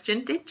the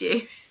question, did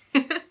you?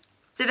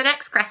 So the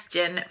next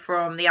question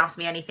from the Ask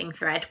Me Anything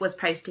thread was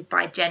posted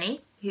by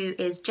Jenny, who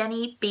is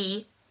Jenny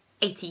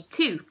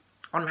B82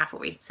 on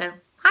Ravelry. So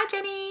hi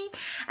Jenny!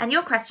 And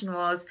your question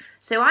was,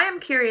 so I am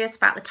curious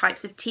about the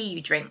types of tea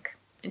you drink.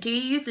 Do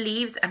you use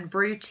leaves and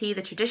brew tea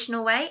the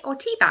traditional way or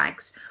tea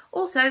bags?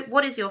 Also,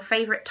 what is your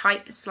favourite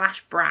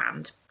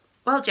type/brand?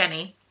 Well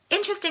Jenny,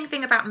 interesting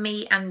thing about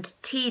me and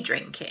tea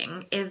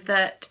drinking is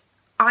that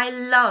I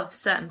love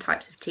certain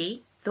types of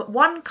tea. The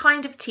one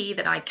kind of tea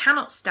that I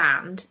cannot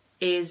stand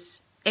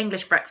is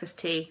English breakfast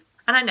tea.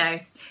 And I know,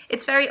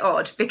 it's very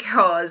odd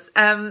because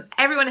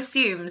everyone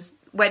assumes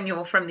when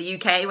you're from the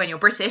UK, when you're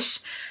British,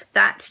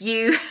 that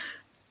you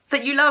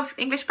love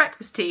English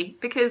breakfast tea,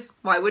 because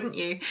why wouldn't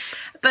you?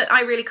 But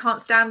I really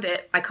can't stand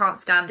it. I can't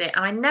stand it.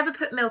 And I never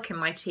put milk in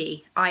my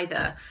tea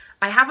either.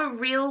 I have a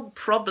real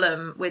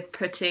problem with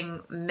putting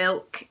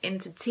milk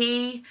into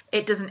tea.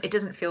 It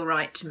doesn't feel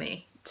right to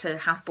me to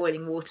have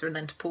boiling water and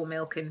then to pour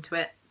milk into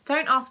it.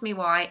 Don't ask me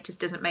why, it just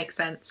doesn't make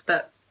sense.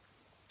 But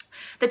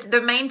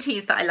the main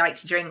teas that I like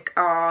to drink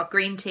are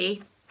green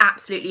tea.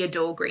 Absolutely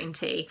adore green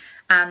tea.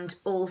 And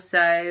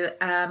also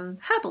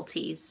herbal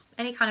teas.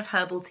 Any kind of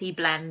herbal tea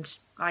blend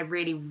I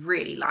really,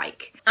 really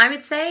like. I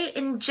would say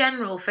in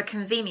general for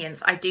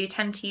convenience, I do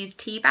tend to use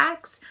tea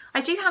bags.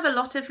 I do have a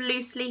lot of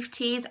loose leaf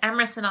teas.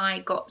 Emrys and I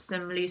got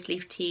some loose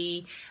leaf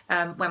tea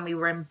when we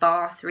were in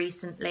Bath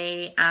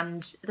recently,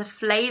 and the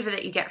flavour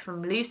that you get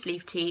from loose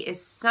leaf tea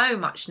is so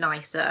much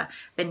nicer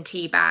than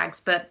tea bags.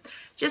 But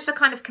just for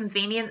kind of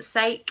convenience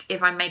sake,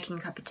 if I'm making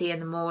a cup of tea in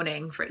the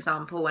morning, for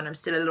example, when I'm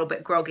still a little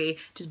bit groggy,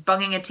 just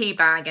bunging a tea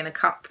bag in a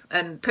cup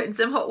and putting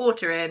some hot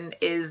water in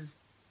is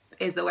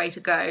the way to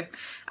go.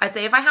 I'd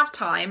say if I have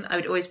time, I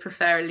would always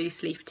prefer a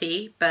loose leaf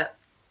tea, but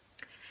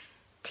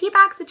tea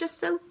bags are just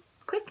so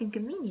quick and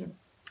convenient.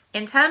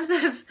 In terms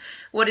of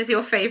what is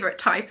your favourite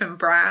type and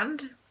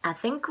brand, I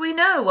think we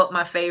know what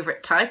my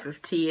favourite type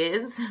of tea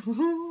is.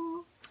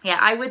 Yeah,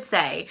 I would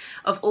say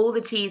of all the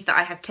teas that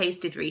I have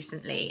tasted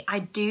recently, I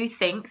do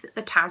think that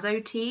the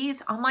Tazo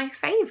teas are my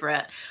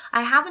favourite.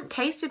 I haven't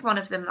tasted one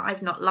of them that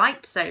I've not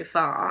liked so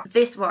far.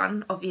 This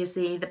one,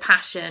 obviously, the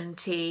Passion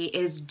tea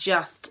is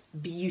just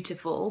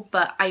beautiful,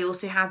 but I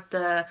also had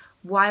the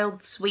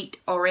Wild Sweet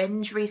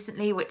Orange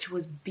recently, which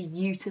was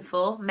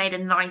beautiful. Made a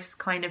nice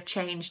kind of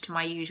change to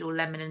my usual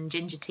lemon and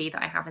ginger tea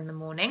that I have in the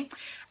morning.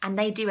 And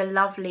they do a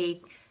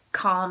lovely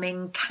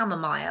calming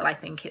chamomile, I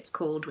think it's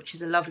called, which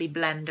is a lovely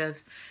blend of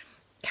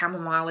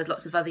chamomile with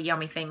lots of other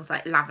yummy things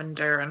like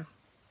lavender and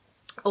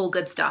all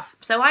good stuff.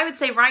 So I would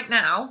say right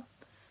now,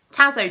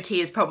 Tazo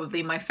tea is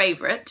probably my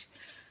favourite,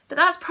 but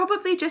that's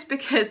probably just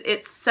because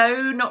it's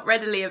so not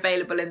readily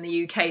available in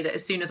the UK that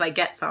as soon as I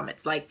get some,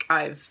 it's like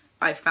I've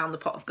found the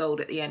pot of gold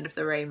at the end of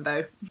the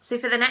rainbow. So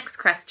for the next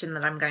question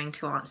that I'm going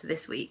to answer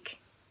this week,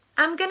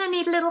 I'm gonna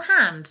need a little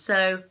hand,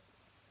 so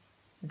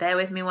bear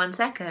with me 1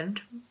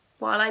 second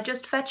while I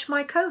just fetch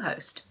my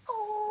co-host.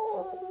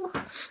 Oh,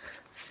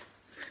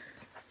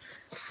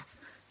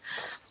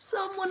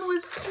 someone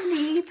was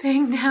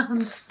sleeping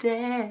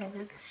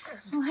downstairs.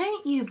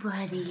 Weren't you,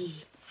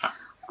 buddy?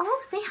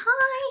 Oh, say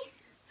hi.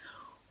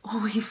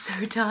 Oh, he's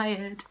so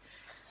tired.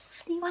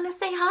 Do you want to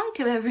say hi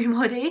to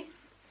everybody?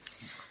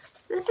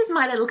 So this is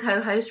my little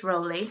co-host,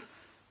 Rolly.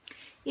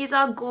 He's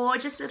our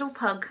gorgeous little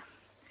pug.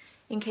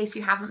 In case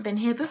you haven't been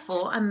here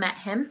before and met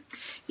him,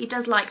 he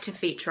does like to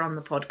feature on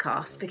the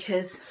podcast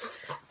because,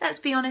 let's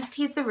be honest,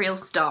 he's the real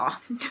star.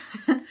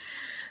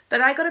 But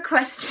I got a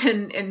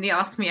question in the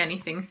Ask Me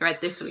Anything thread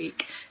this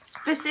week,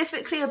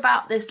 specifically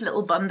about this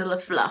little bundle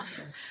of fluff.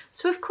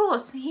 So of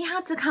course, he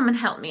had to come and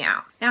help me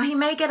out. Now he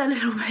may get a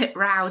little bit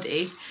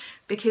rowdy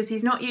because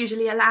he's not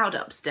usually allowed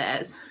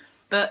upstairs,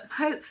 but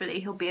hopefully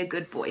he'll be a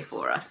good boy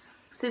for us.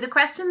 So the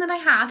question that I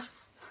had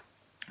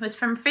was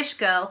from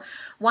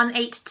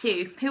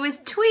FishGirl182, who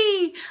is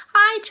Twee.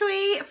 Hi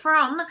Twee,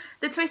 from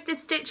the Twisted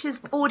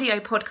Stitches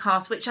audio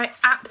podcast, which I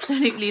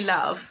absolutely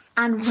love.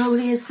 And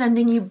Rolly is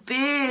sending you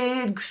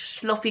big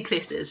sloppy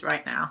kisses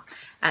right now,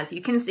 as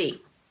you can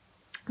see.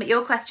 But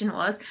your question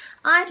was,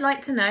 I'd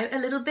like to know a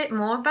little bit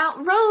more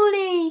about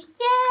Rolly.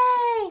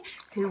 Yay!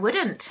 Who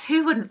wouldn't?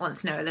 Who wouldn't want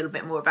to know a little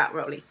bit more about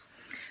Rolly?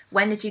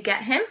 When did you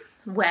get him?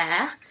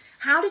 Where?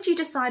 How did you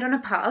decide on a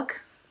pug?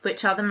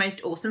 Which are the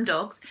most awesome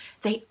dogs?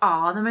 They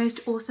are the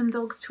most awesome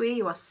dogs, Twee.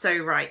 You are so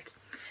right.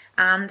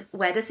 And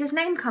where does his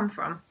name come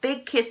from?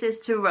 Big kisses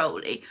to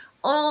Rolly.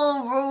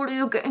 Oh, Rolly,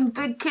 you're getting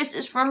big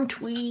kisses from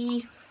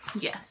Twee.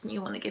 Yes,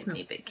 you want to give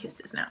me big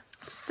kisses now.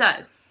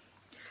 So,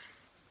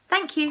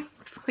 thank you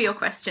for your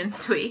question,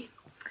 Twee.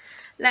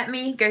 Let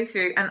me go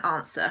through and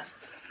answer.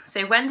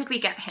 So when did we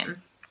get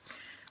him?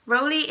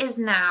 Rolly is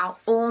now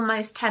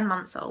almost 10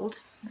 months old,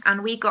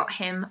 and we got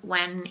him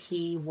when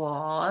he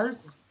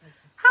was...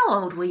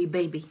 How old were you,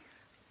 baby?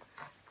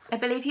 I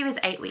believe he was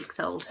 8 weeks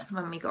old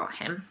when we got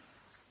him.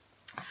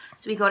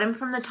 So we got him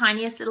from the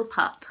tiniest little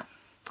pup,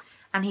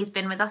 and he's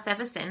been with us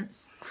ever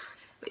since,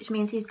 which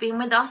means he's been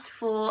with us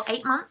for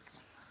 8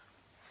 months.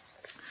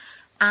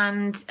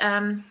 And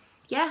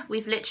yeah,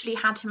 we've literally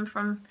had him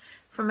from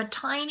a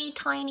tiny,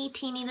 tiny,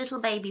 teeny little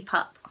baby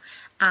pup.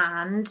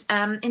 And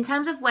in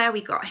terms of where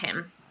we got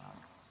him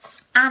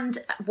and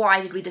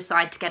why did we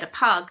decide to get a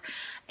pug,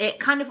 it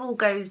kind of all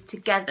goes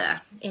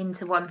together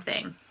into one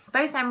thing.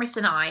 Both Emrys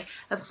and I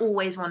have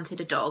always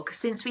wanted a dog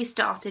since we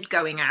started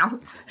going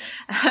out,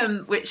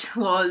 which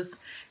was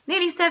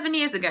nearly 7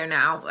 years ago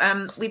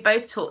now. We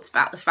both talked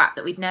about the fact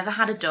that we'd never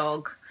had a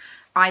dog,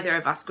 either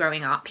of us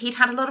growing up. He'd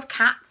had a lot of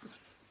cats,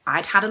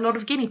 I'd had a lot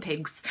of guinea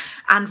pigs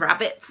and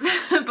rabbits,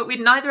 but we'd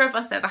neither of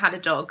us ever had a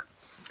dog,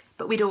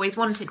 but we'd always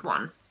wanted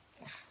one.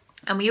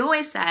 And we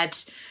always said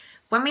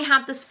when we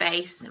had the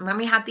space and when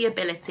we had the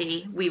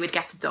ability, we would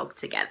get a dog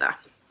together.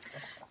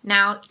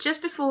 Now,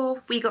 just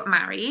before we got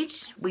married,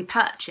 we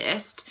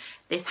purchased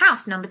this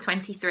house, number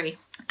 23,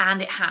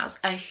 and it has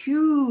a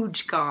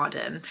huge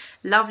garden,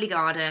 lovely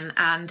garden,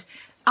 and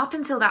up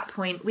until that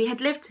point, we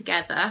had lived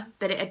together,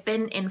 but it had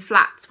been in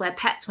flats where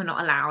pets were not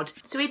allowed,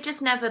 so we'd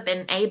just never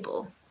been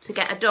able to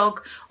get a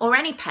dog or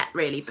any pet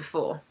really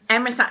before.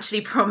 Emrys actually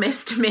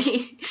promised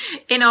me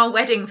in our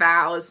wedding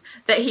vows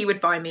that he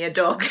would buy me a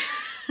dog.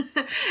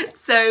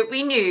 So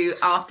we knew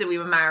after we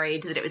were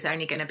married that it was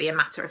only going to be a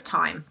matter of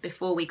time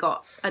before we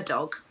got a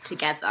dog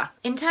together.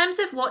 In terms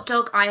of what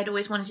dog I had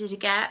always wanted to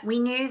get, we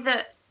knew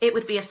that it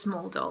would be a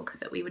small dog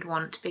that we would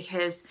want,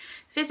 because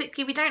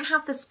physically we don't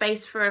have the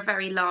space for a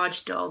very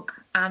large dog,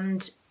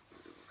 and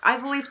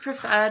I've always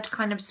preferred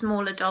kind of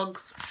smaller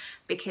dogs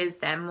because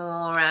they're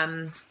more,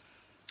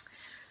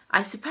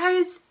 I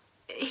suppose,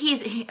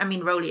 I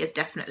mean, Rolly is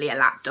definitely a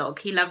lap dog.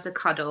 He loves a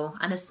cuddle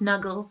and a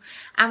snuggle,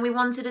 and we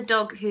wanted a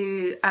dog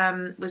who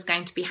was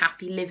going to be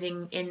happy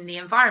living in the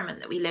environment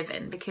that we live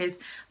in, because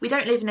we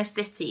don't live in a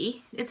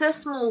city. It's a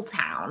small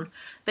town,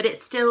 but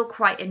it's still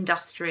quite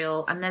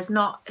industrial, and there's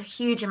not a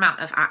huge amount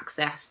of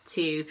access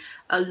to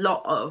a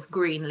lot of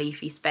green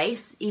leafy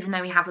space, even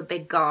though we have a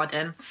big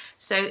garden.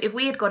 So if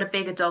we had got a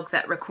bigger dog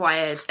that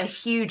required a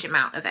huge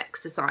amount of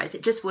exercise,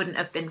 it just wouldn't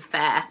have been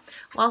fair.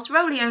 Whilst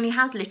Rolly only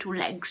has little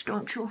legs,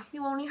 don't you?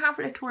 You only have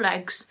little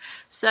legs.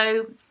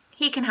 So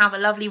he can have a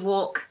lovely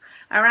walk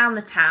around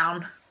the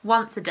town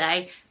once a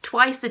day,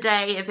 twice a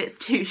day if it's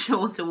too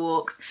shorter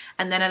walks,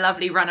 and then a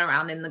lovely run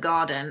around in the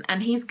garden,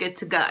 and he's good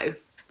to go.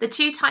 The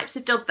two types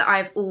of dog that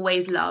I've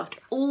always loved,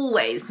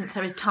 always since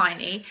I was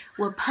tiny,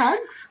 were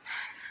pugs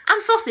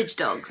and sausage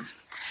dogs.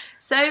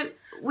 So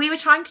we were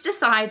trying to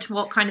decide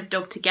what kind of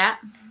dog to get,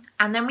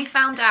 and then we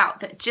found out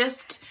that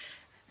just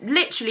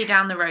literally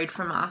down the road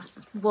from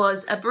us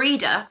was a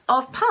breeder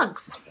of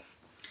pugs.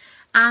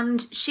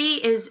 And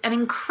she is an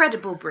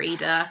incredible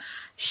breeder.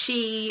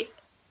 She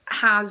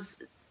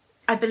has,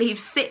 I believe,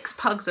 6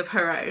 pugs of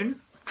her own.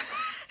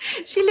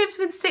 She lives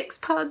with 6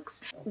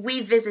 pugs.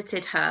 We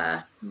visited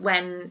her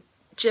when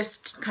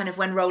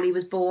Rolly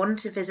was born,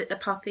 to visit the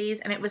puppies,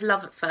 and it was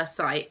love at first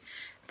sight.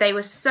 They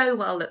were so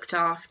well looked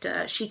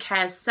after. She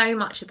cares so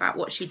much about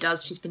what she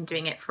does. She's been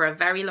doing it for a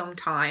very long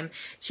time.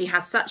 She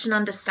has such an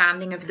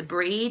understanding of the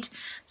breed.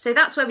 So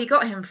that's where we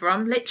got him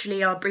from.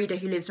 Literally our breeder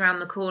who lives around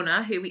the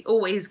corner, who we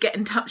always get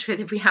in touch with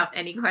if we have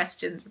any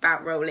questions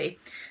about Rolly.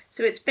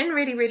 So it's been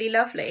really, really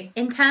lovely.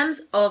 In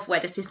terms of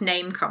where does his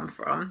name come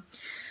from,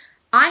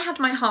 I had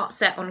my heart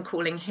set on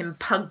calling him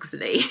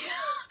Pugsley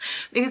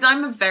because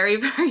I'm a very,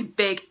 very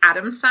big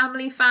Addams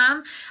Family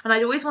fan, and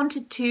I'd always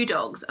wanted 2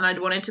 dogs, and I'd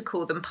wanted to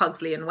call them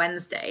Pugsley and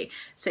Wednesday.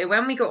 So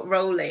when we got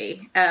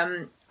Rolly,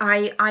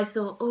 I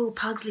thought, oh,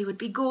 Pugsley would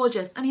be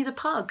gorgeous, and he's a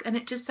pug, and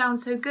it just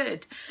sounds so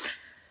good.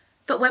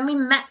 But when we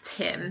met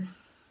him,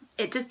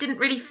 it just didn't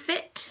really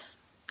fit,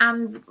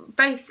 and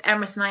both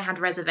Emrys and I had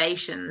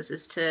reservations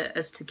as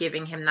to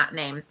giving him that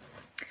name.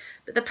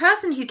 But the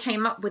person who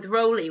came up with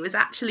Rolly was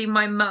actually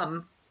my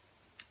mum,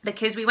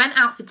 because we went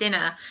out for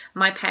dinner,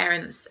 my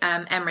parents,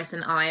 Emrys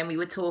and I, and we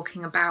were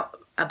talking about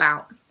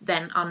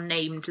then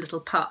unnamed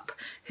little pup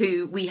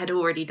who we had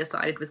already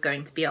decided was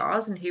going to be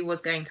ours and who was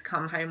going to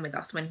come home with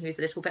us when he was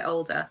a little bit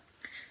older.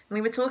 And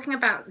we were talking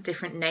about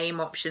different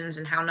name options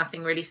and how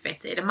nothing really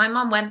fitted, and my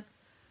mum went,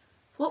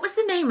 "What was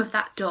the name of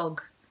that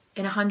dog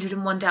in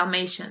 101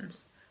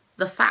 Dalmatians?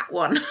 The fat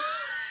one."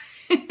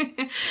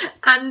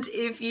 And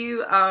if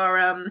you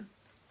are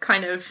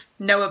kind of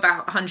know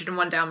about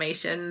 101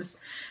 Dalmatians,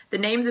 the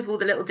names of all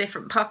the little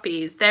different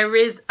puppies, there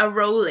is a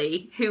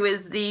Rolly who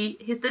is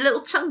he's the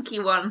little chunky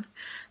one.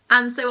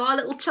 And so our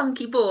little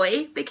chunky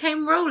boy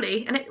became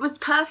Rolly, and it was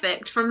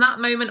perfect. From that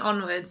moment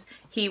onwards,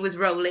 he was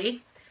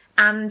Rolly,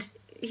 and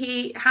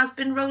he has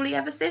been Rolly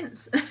ever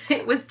since.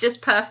 It was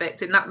just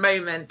perfect in that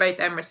moment. Both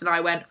Emrys and I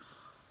went,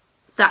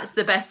 that's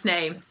the best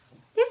name.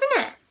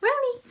 Isn't it?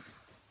 Rolly.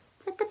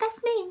 Is that the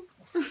best name?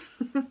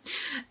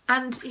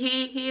 And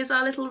he is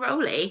our little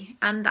Rolly,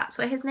 and that's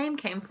where his name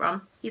came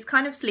from. He's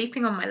kind of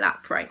sleeping on my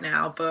lap right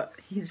now, but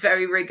he's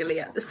very wriggly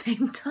at the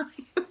same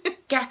time.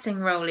 Getting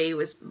Rolly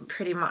was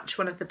pretty much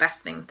one of the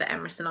best things that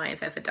Emrys and I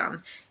have ever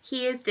done.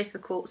 He is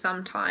difficult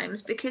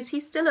sometimes because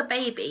he's still a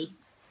baby,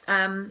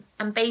 and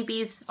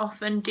babies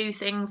often do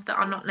things that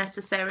are not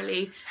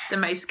necessarily the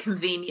most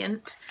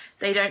convenient.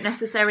 They don't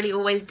necessarily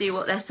always do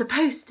what they're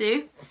supposed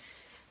to.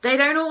 They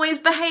don't always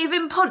behave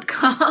in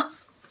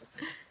podcasts.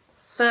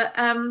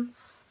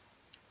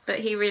 But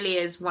he really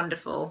is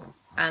wonderful,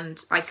 and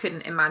I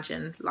couldn't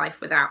imagine life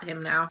without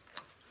him now.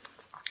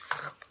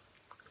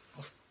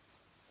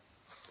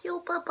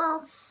 You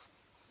Bubble,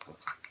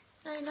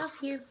 I love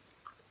you.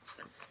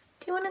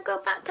 Do you want to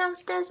go back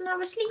downstairs and have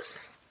a sleep?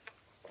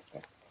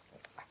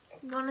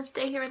 You want to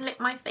stay here and lick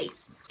my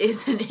face?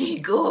 Isn't he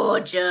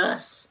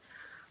gorgeous?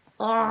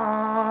 Oh,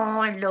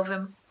 I love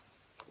him.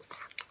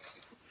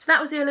 So that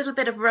was a little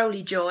bit of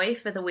Rolly joy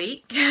for the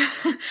week.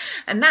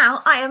 And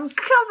now I am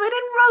covered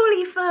in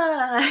Rolly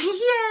fur.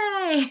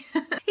 Yay!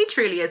 He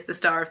truly is the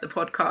star of the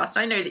podcast.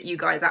 I know that you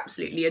guys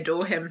absolutely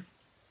adore him.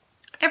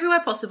 Everywhere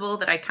possible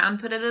that I can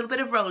put a little bit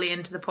of Rolly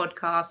into the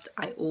podcast,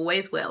 I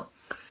always will.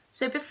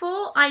 So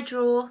before I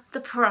draw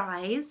the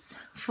prize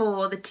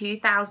for the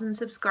 2,000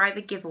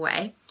 subscriber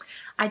giveaway,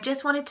 I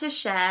just wanted to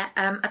share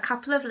a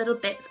couple of little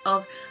bits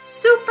of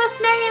super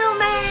snail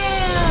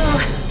mail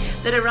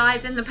that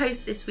arrived in the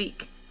post this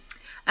week.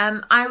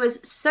 I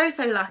was so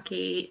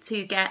lucky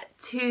to get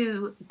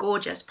 2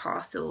 gorgeous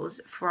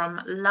parcels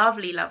from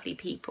lovely, lovely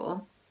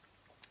people.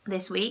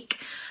 this week.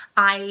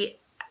 I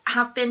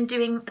have been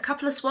doing a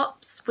couple of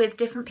swaps with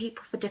different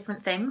people for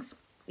different things.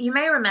 You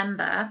may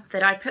remember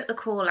that I put the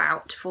call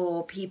out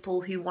for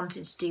people who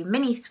wanted to do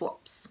mini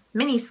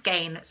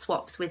skein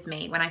swaps with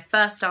me when I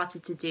first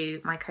started to do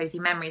my Cozy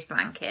Memories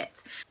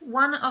blanket.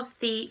 One of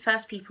the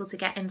first people to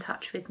get in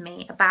touch with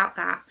me about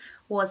that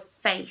was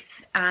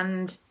Faith,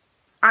 and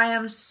I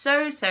am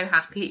so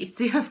happy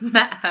to have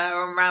met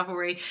her on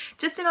Ravelry.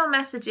 Just in our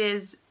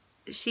messages,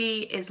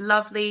 she is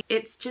lovely.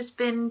 It's just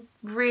been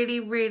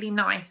really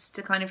nice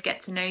to kind of get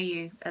to know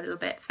you a little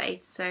bit,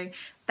 Faith, so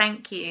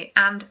thank you.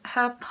 And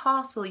her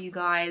parcel, you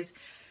guys,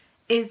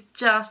 is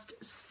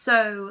just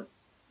so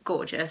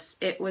gorgeous.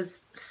 It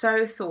was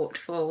so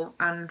thoughtful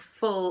and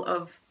full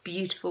of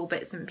beautiful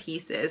bits and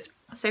pieces.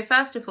 So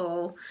first of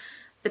all,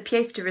 the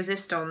pièce de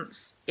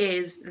résistance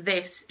is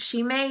this.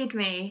 She made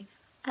me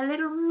a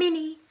little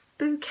mini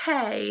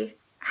bouquet.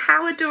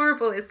 How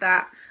adorable is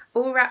that?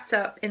 All wrapped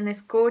up in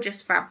this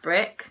gorgeous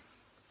fabric.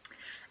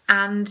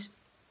 And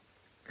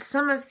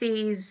some of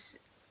these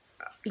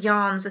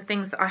yarns are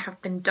things that I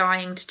have been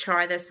dying to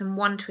try. There's some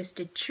One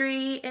Twisted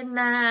Tree in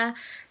there.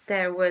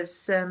 There was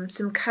some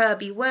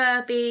Kirby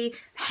Werby,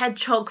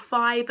 hedgehog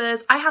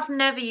fibres. I have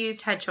never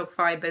used hedgehog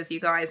fibres, you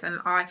guys, and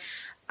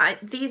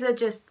these are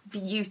just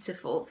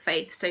beautiful,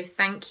 Faith, so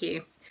thank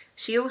you.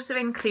 She also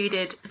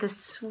included the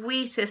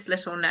sweetest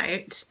little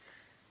note,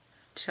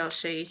 which I'll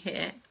show you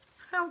here.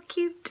 How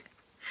cute.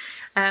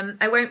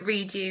 I won't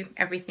read you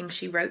everything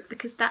she wrote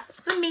because that's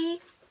for me.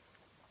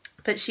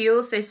 But she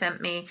also sent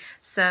me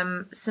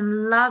some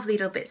lovely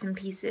little bits and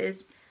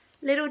pieces.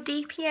 Little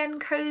DPN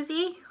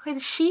cozy with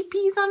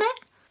sheepies on it.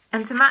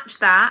 And to match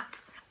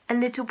that, a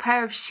little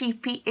pair of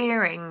sheepy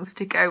earrings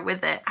to go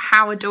with it.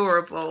 How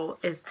adorable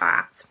is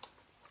that?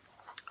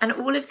 And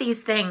all of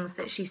these things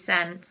that she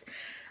sent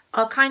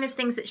are kind of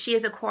things that she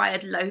has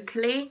acquired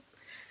locally.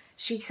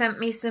 She sent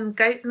me some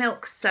goat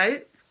milk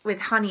soap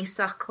with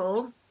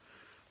honeysuckle,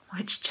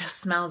 which just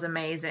smells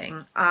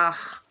amazing.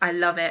 Ah, I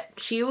love it.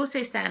 She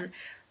also sent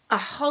a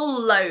whole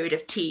load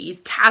of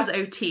teas,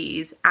 Tazo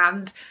teas,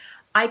 and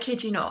I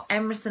kid you not,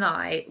 Emrys and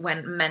I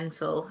went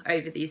mental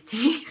over these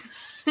teas.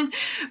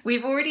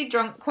 We've already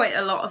drunk quite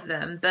a lot of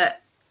them,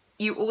 but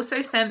you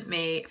also sent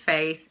me,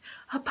 Faith,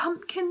 a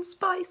pumpkin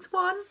spice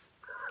one,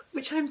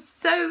 which I'm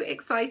so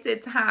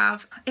excited to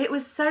have. It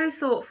was so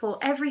thoughtful.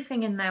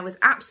 Everything in there was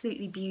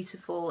absolutely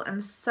beautiful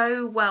and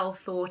so well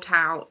thought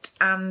out,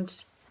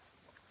 and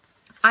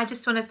I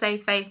just want to say,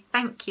 Faith,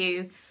 thank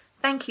you.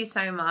 Thank you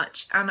so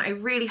much, and I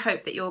really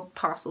hope that your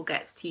parcel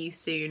gets to you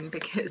soon,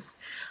 because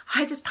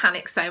I just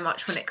panic so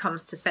much when it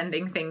comes to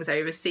sending things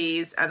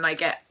overseas and I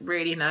get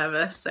really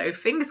nervous, so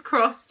fingers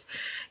crossed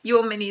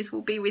your minis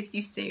will be with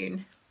you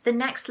soon. The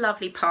next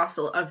lovely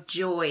parcel of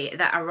joy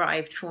that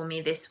arrived for me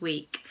this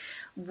week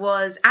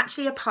was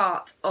actually a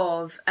part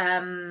of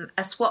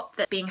a swap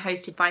that's being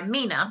hosted by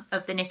Mina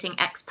of the Knitting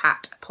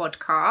Expat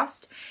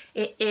podcast.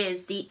 It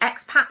is the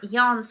Expat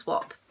Yarn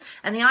Swap.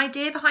 And the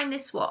idea behind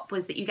this swap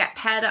was that you get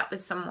paired up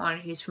with someone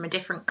who's from a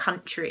different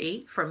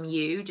country from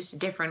you, just a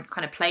different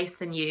kind of place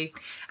than you,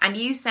 and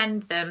you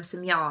send them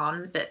some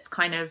yarn that's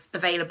kind of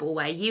available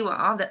where you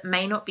are that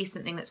may not be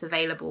something that's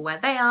available where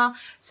they are.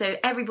 So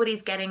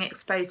everybody's getting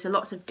exposed to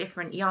lots of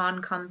different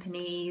yarn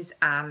companies,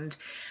 and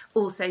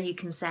also you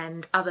can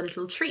send other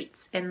little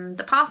treats in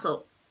the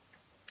parcel.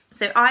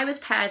 So I was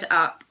paired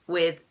up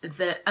with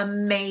the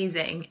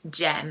amazing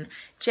Jen.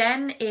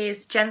 Jen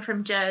is Jen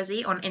from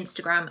Jersey on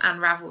Instagram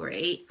and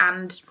Ravelry,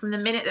 and from the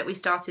minute that we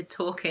started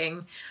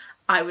talking,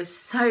 I was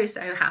so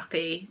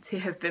happy to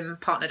have been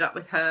partnered up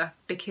with her,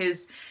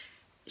 because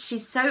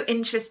she's so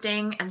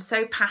interesting and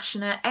so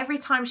passionate. Every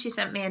time she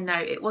sent me a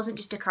note, it wasn't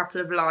just a couple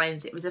of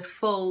lines, it was a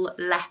full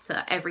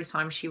letter every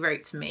time she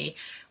wrote to me,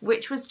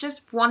 which was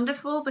just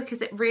wonderful,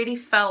 because it really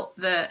felt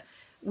that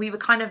we were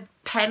kind of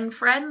pen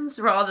friends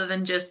rather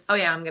than just, oh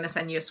yeah, I'm going to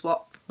send you a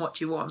swap, what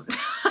do you want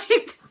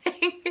type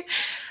thing.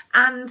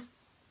 And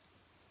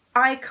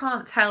I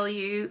can't tell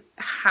you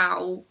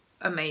how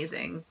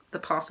amazing the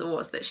parcel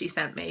was that she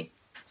sent me.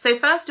 So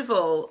first of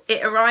all,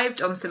 it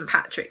arrived on St.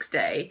 Patrick's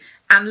Day,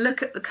 and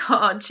look at the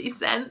card she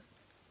sent.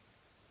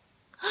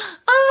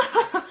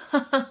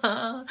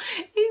 Oh,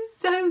 it's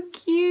so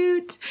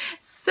cute,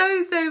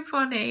 so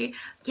funny.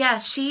 Yeah,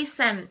 she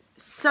sent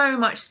so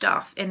much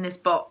stuff in this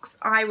box.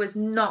 I was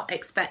not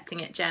expecting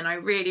it, Jen. I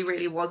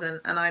really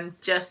wasn't, and I'm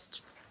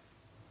just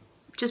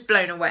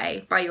blown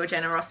away by your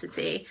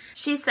generosity.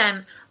 She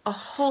sent a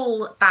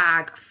whole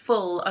bag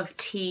full of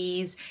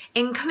teas,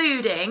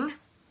 including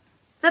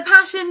the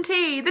passion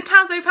tea, the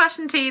Tazo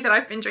passion tea that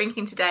I've been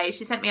drinking today.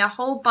 She sent me a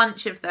whole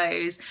bunch of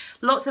those,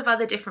 lots of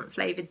other different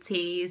flavoured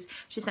teas.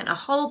 She sent a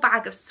whole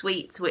bag of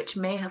sweets, which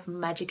may have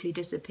magically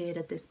disappeared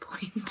at this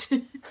point.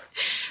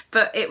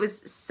 But it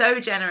was so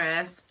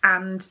generous.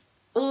 And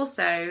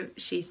also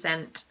she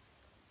sent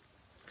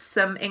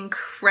some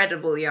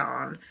incredible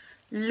yarn.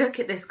 Look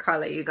at this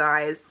colour, you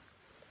guys.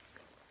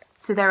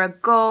 So there are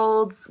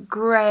golds,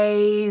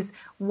 greys,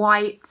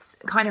 whites,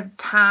 kind of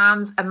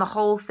tans, and the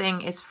whole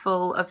thing is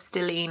full of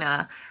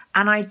stellina.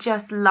 And I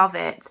just love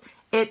it.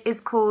 It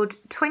is called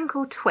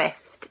Twinkle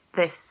Twist,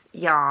 this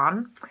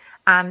yarn,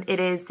 and it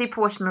is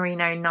superwash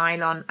merino,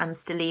 nylon and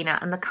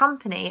stellina, and the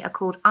company are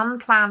called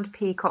Unplanned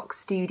Peacock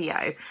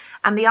Studio.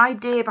 And the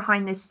idea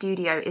behind this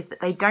studio is that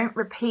they don't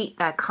repeat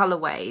their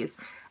colourways.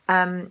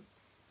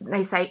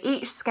 They say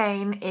each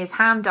skein is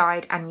hand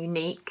dyed and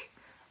unique,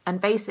 and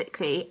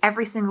basically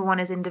every single one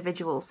is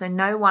individual, so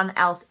no one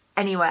else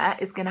anywhere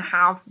is going to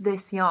have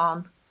this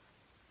yarn.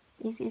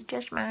 This is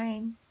just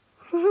mine.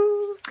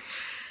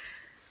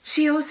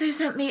 She also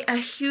sent me a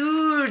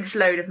huge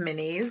load of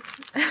minis,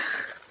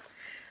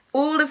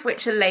 all of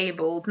which are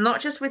labelled, not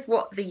just with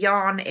what the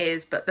yarn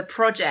is, but the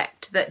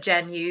project that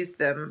Jen used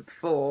them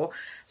for.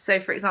 So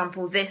for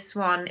example, this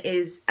one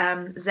is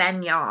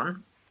Zen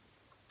yarn,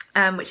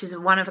 which is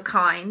one of a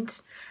kind,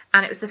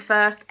 and it was the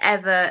first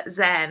ever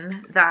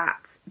Zen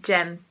that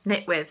Jen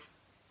knit with,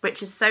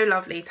 which is so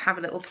lovely to have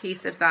a little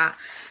piece of that.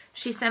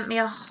 She sent me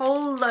a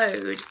whole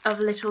load of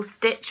little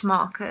stitch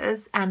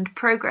markers and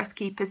progress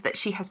keepers that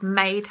she has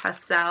made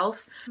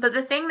herself. But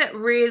the thing that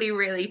really,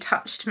 really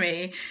touched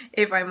me,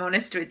 if I'm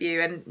honest with you,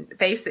 and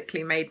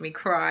basically made me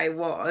cry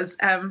was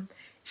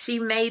she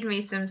made me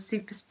some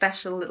super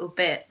special little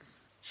bits.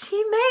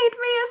 She made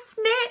me a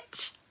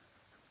snitch.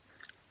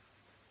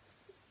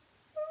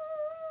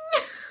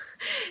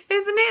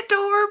 Isn't it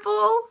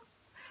adorable?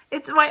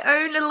 It's my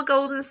own little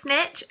golden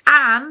snitch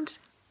and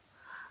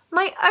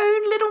my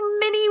own little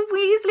mini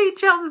Weasley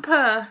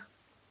jumper.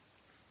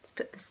 Let's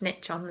put the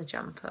snitch on the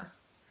jumper.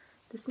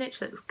 The snitch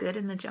looks good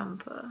in the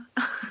jumper.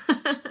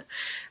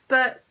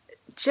 But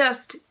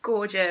just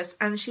gorgeous.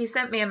 And she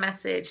sent me a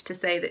message to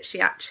say that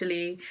she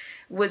actually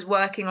was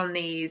working on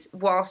these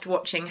whilst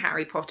watching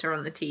Harry Potter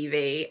on the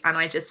TV, and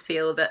I just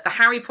feel that the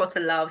Harry Potter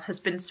love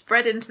has been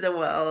spread into the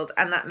world,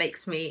 and that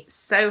makes me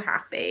so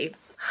happy.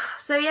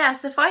 So yeah,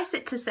 suffice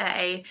it to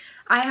say,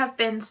 I have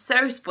been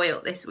so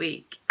spoilt this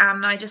week,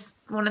 and I just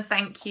want to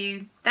thank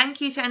you.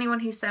 Thank you to anyone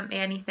who sent me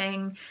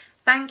anything.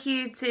 Thank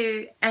you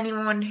to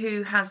anyone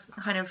who has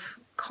kind of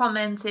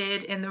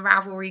commented in the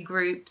Ravelry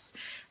groups.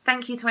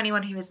 Thank you to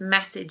anyone who has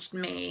messaged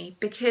me,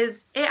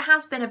 because it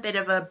has been a bit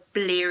of a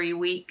bleary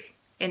week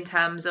in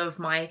terms of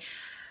my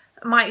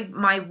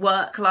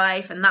work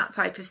life and that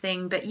type of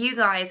thing, but you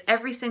guys,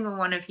 every single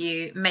one of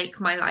you, make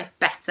my life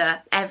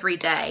better every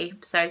day.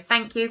 So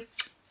thank you,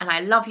 and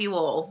I love you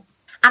all.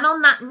 And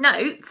on that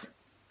note,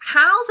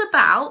 how's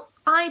about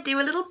I do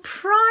a little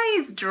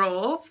prize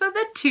draw for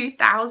the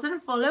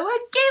 2,000 follower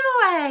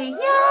giveaway?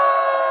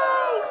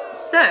 Yay!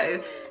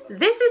 So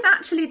this is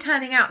actually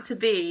turning out to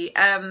be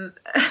a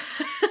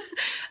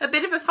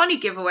bit of a funny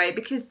giveaway,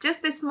 because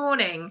just this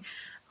morning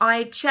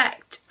I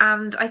checked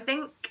and I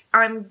think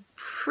I'm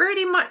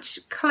pretty much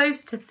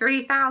close to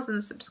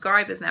 3,000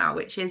 subscribers now,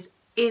 which is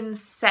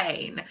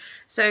insane.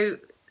 So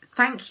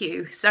thank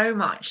you so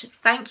much.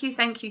 Thank you,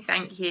 thank you,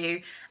 thank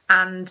you.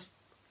 And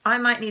I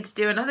might need to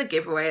do another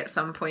giveaway at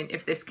some point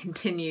if this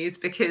continues,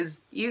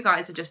 because you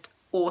guys are just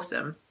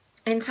awesome.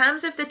 In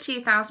terms of the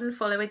 2,000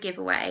 follower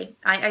giveaway,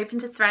 I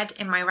opened a thread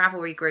in my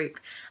Ravelry group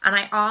and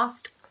I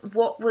asked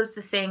what was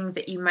the thing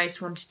that you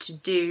most wanted to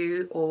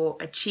do or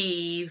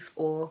achieve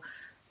or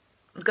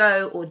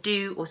go or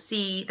do or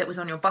see that was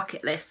on your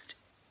bucket list.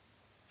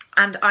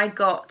 And I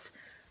got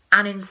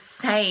an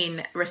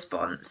insane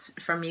response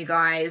from you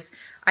guys.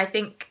 I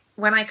think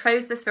when I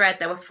closed the thread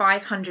there were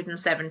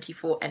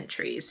 574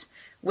 entries,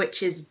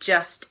 which is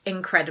just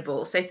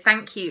incredible. So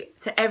thank you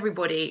to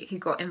everybody who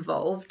got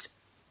involved.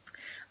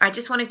 I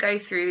just want to go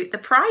through the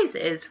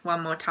prizes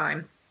one more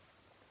time.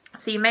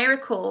 So you may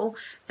recall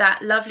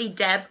that lovely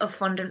Deb of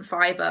Fondant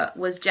Fibre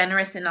was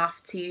generous enough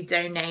to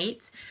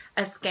donate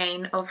a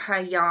skein of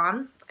her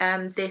yarn.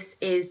 This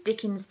is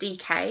Dickens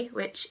DK,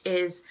 which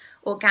is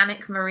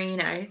organic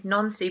merino,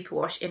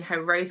 non-superwash in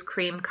her rose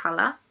cream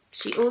colour.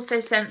 She also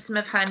sent some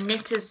of her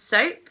knitter's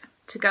soap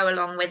to go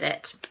along with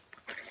it.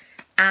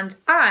 And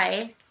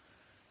I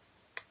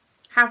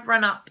have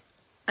run up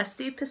a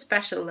super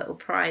special little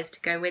prize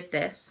to go with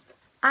this.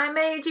 I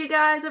made you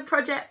guys a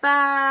project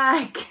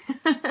bag.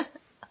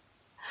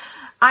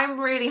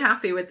 I'm really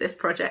happy with this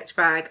project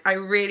bag. I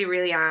really,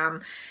 really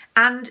am.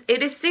 And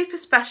it is super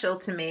special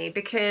to me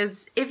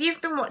because if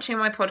you've been watching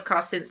my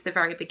podcast since the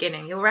very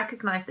beginning, you'll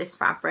recognise this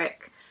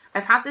fabric.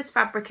 I've had this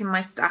fabric in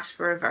my stash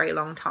for a very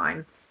long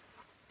time.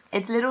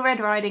 It's Little Red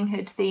Riding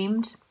Hood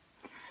themed,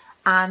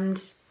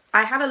 and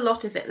I had a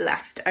lot of it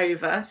left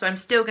over, so I'm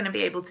still going to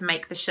be able to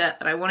make the shirt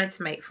that I wanted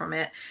to make from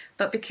it.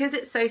 But because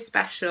it's so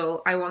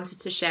special, I wanted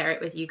to share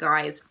it with you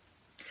guys.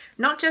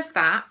 Not just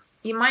that,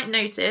 you might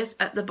notice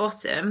at the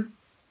bottom,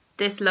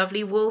 this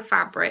lovely wool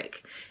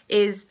fabric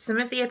is some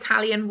of the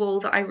Italian wool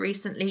that I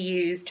recently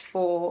used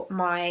for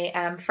my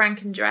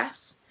Franken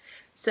dress.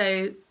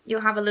 So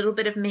you'll have a little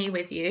bit of me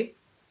with you.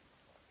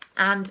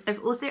 And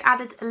I've also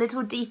added a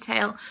little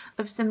detail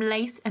of some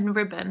lace and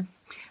ribbon.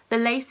 The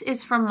lace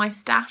is from my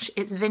stash.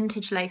 It's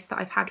vintage lace that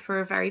I've had for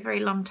a very, very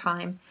long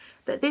time.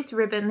 But this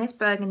ribbon, this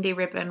burgundy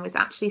ribbon, was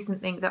actually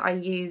something that I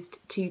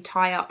used to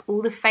tie up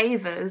all the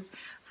favours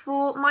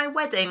for my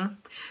wedding.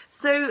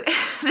 So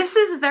this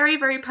is very,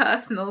 very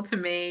personal to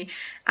me,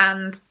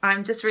 and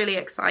I'm just really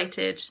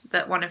excited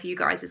that one of you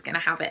guys is going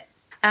to have it.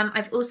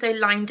 I've also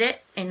lined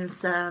it in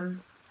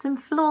some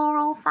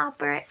floral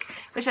fabric,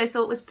 which I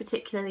thought was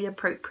particularly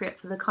appropriate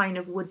for the kind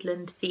of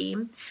woodland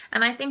theme,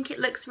 and I think it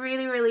looks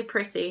really, really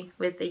pretty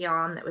with the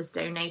yarn that was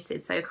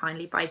donated so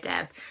kindly by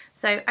Deb.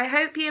 So I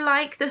hope you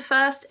like the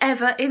first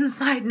ever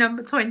Inside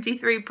Number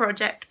 23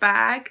 project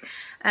bag.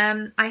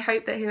 I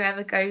hope that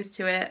whoever goes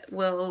to it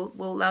will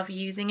love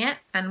using it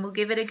and will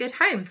give it a good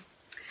home.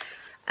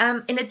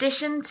 In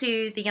addition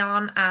to the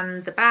yarn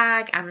and the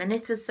bag and the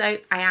knitter's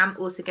soap, I am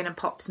also going to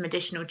pop some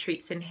additional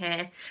treats in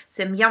here.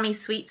 Some yummy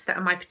sweets that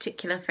are my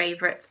particular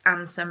favourites,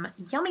 and some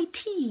yummy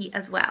tea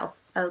as well.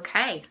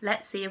 Okay,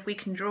 let's see if we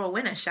can draw a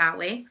winner, shall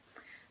we?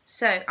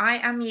 So I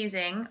am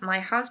using my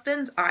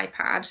husband's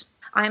iPad.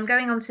 I am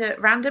going onto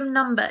random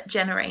number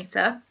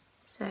generator.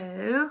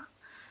 So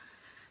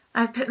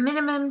I've put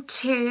minimum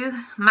 2,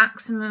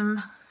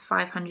 maximum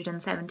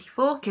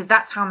 574, because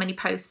that's how many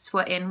posts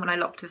were in when I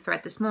locked the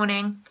thread this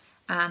morning,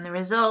 and the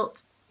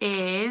result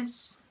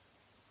is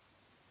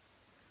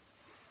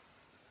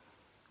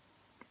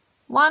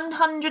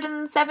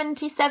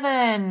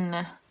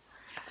 177.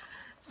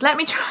 So let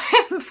me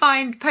try and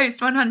find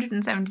post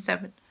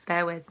 177.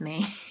 Bear with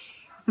me.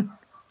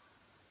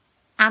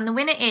 And the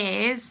winner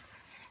is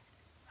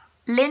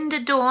Linda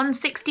Dawn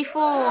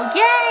 64.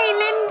 Yay,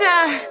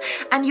 Linda!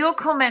 And your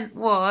comment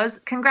was,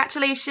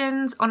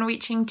 congratulations on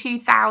reaching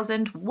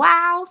 2,000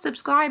 wow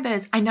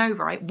subscribers. I know,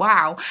 right?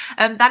 Wow.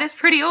 That is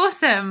pretty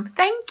awesome.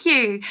 Thank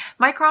you.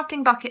 My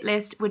crafting bucket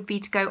list would be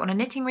to go on a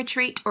knitting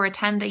retreat or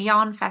attend a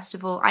yarn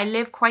festival. I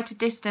live quite a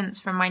distance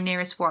from my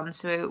nearest one,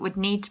 so it would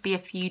need to be a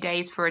few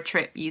days for a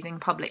trip using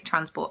public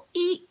transport.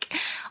 Eek!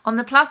 On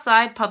the plus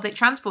side, public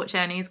transport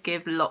journeys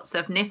give lots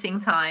of knitting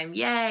time.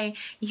 Yay!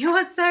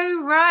 You're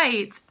so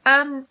right.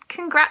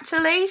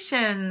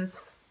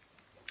 Congratulations.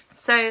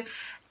 So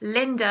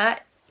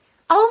Linda,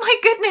 oh my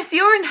goodness,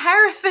 you're in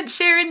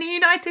Herefordshire in the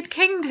United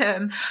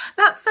Kingdom.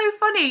 That's so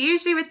funny.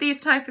 Usually with these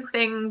type of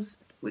things,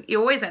 you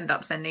always end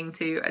up sending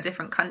to a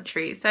different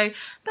country. So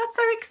that's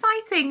so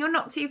exciting. You're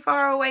not too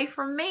far away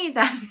from me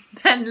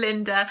then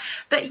Linda.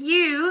 But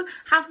you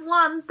have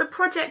won the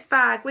project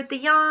bag with the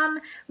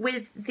yarn,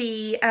 with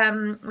the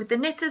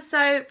knitter's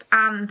soap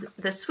and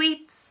the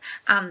sweets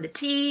and the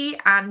tea.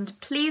 And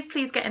please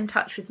get in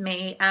touch with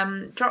me.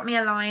 Drop me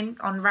a line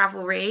on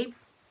Ravelry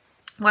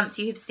once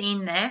you have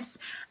seen this,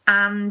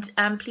 and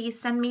please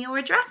send me your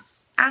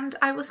address and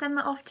I will send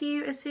that off to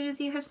you as soon as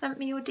you have sent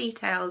me your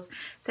details.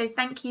 So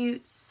thank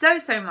you so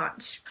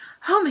much.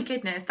 Oh my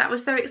goodness, that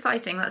was so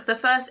exciting. That's the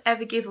first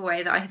ever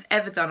giveaway that I have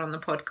ever done on the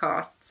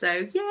podcast, so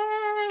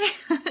yay!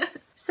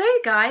 So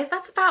guys,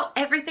 that's about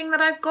everything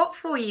that I've got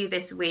for you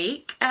this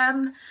week.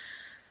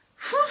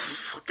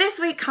 This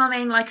week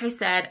coming, like I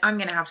said, I'm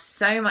going to have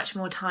so much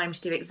more time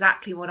to do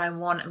exactly what I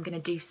want. I'm going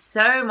to do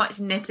so much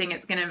knitting,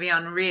 it's going to be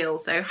unreal.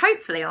 So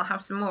hopefully I'll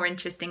have some more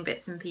interesting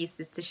bits and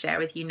pieces to share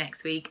with you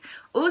next week.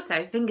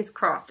 Also, fingers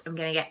crossed, I'm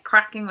going to get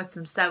cracking with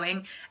some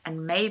sewing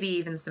and maybe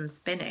even some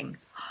spinning.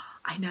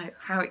 I know,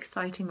 how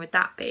exciting would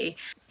that be?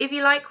 If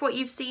you like what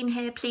you've seen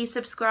here, please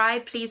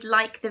subscribe, please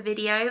like the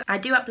video. I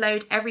do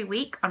upload every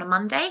week on a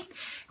Monday.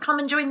 Come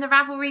and join the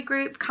Ravelry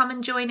group, come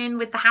and join in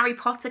with the Harry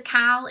Potter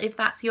KAL if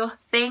that's your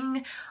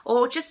thing,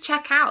 or just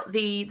check out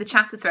the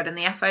chatter thread and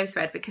the FO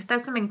thread, because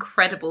there's some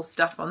incredible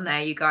stuff on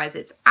there, you guys.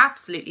 It's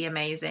absolutely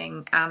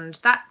amazing, and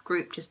that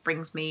group just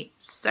brings me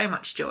so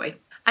much joy.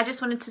 I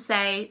just wanted to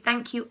say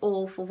thank you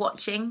all for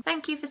watching.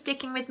 Thank you for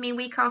sticking with me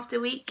week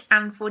after week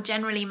and for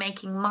generally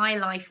making my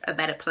life a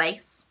better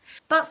place.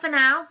 But for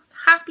now,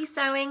 happy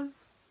sewing,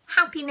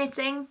 happy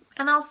knitting,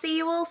 and I'll see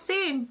you all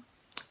soon.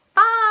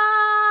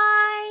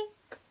 Bye!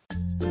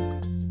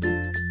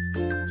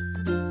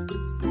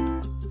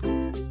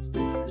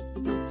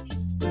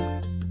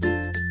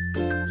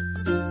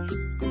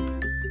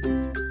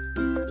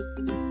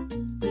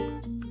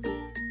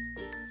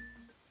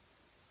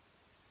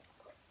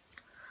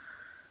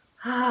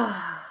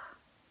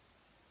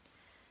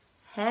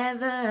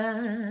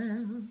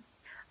 Heaven,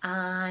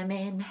 I'm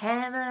in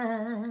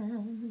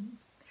heaven,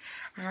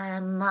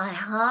 and my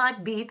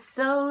heart beats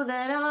so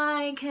that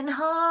I can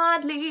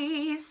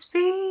hardly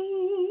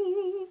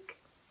speak.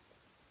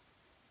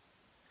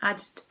 I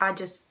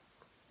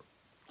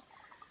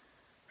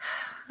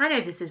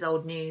know this is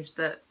old news,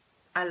 but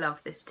I love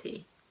this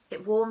tea.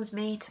 It warms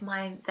me to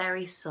my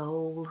very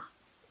soul.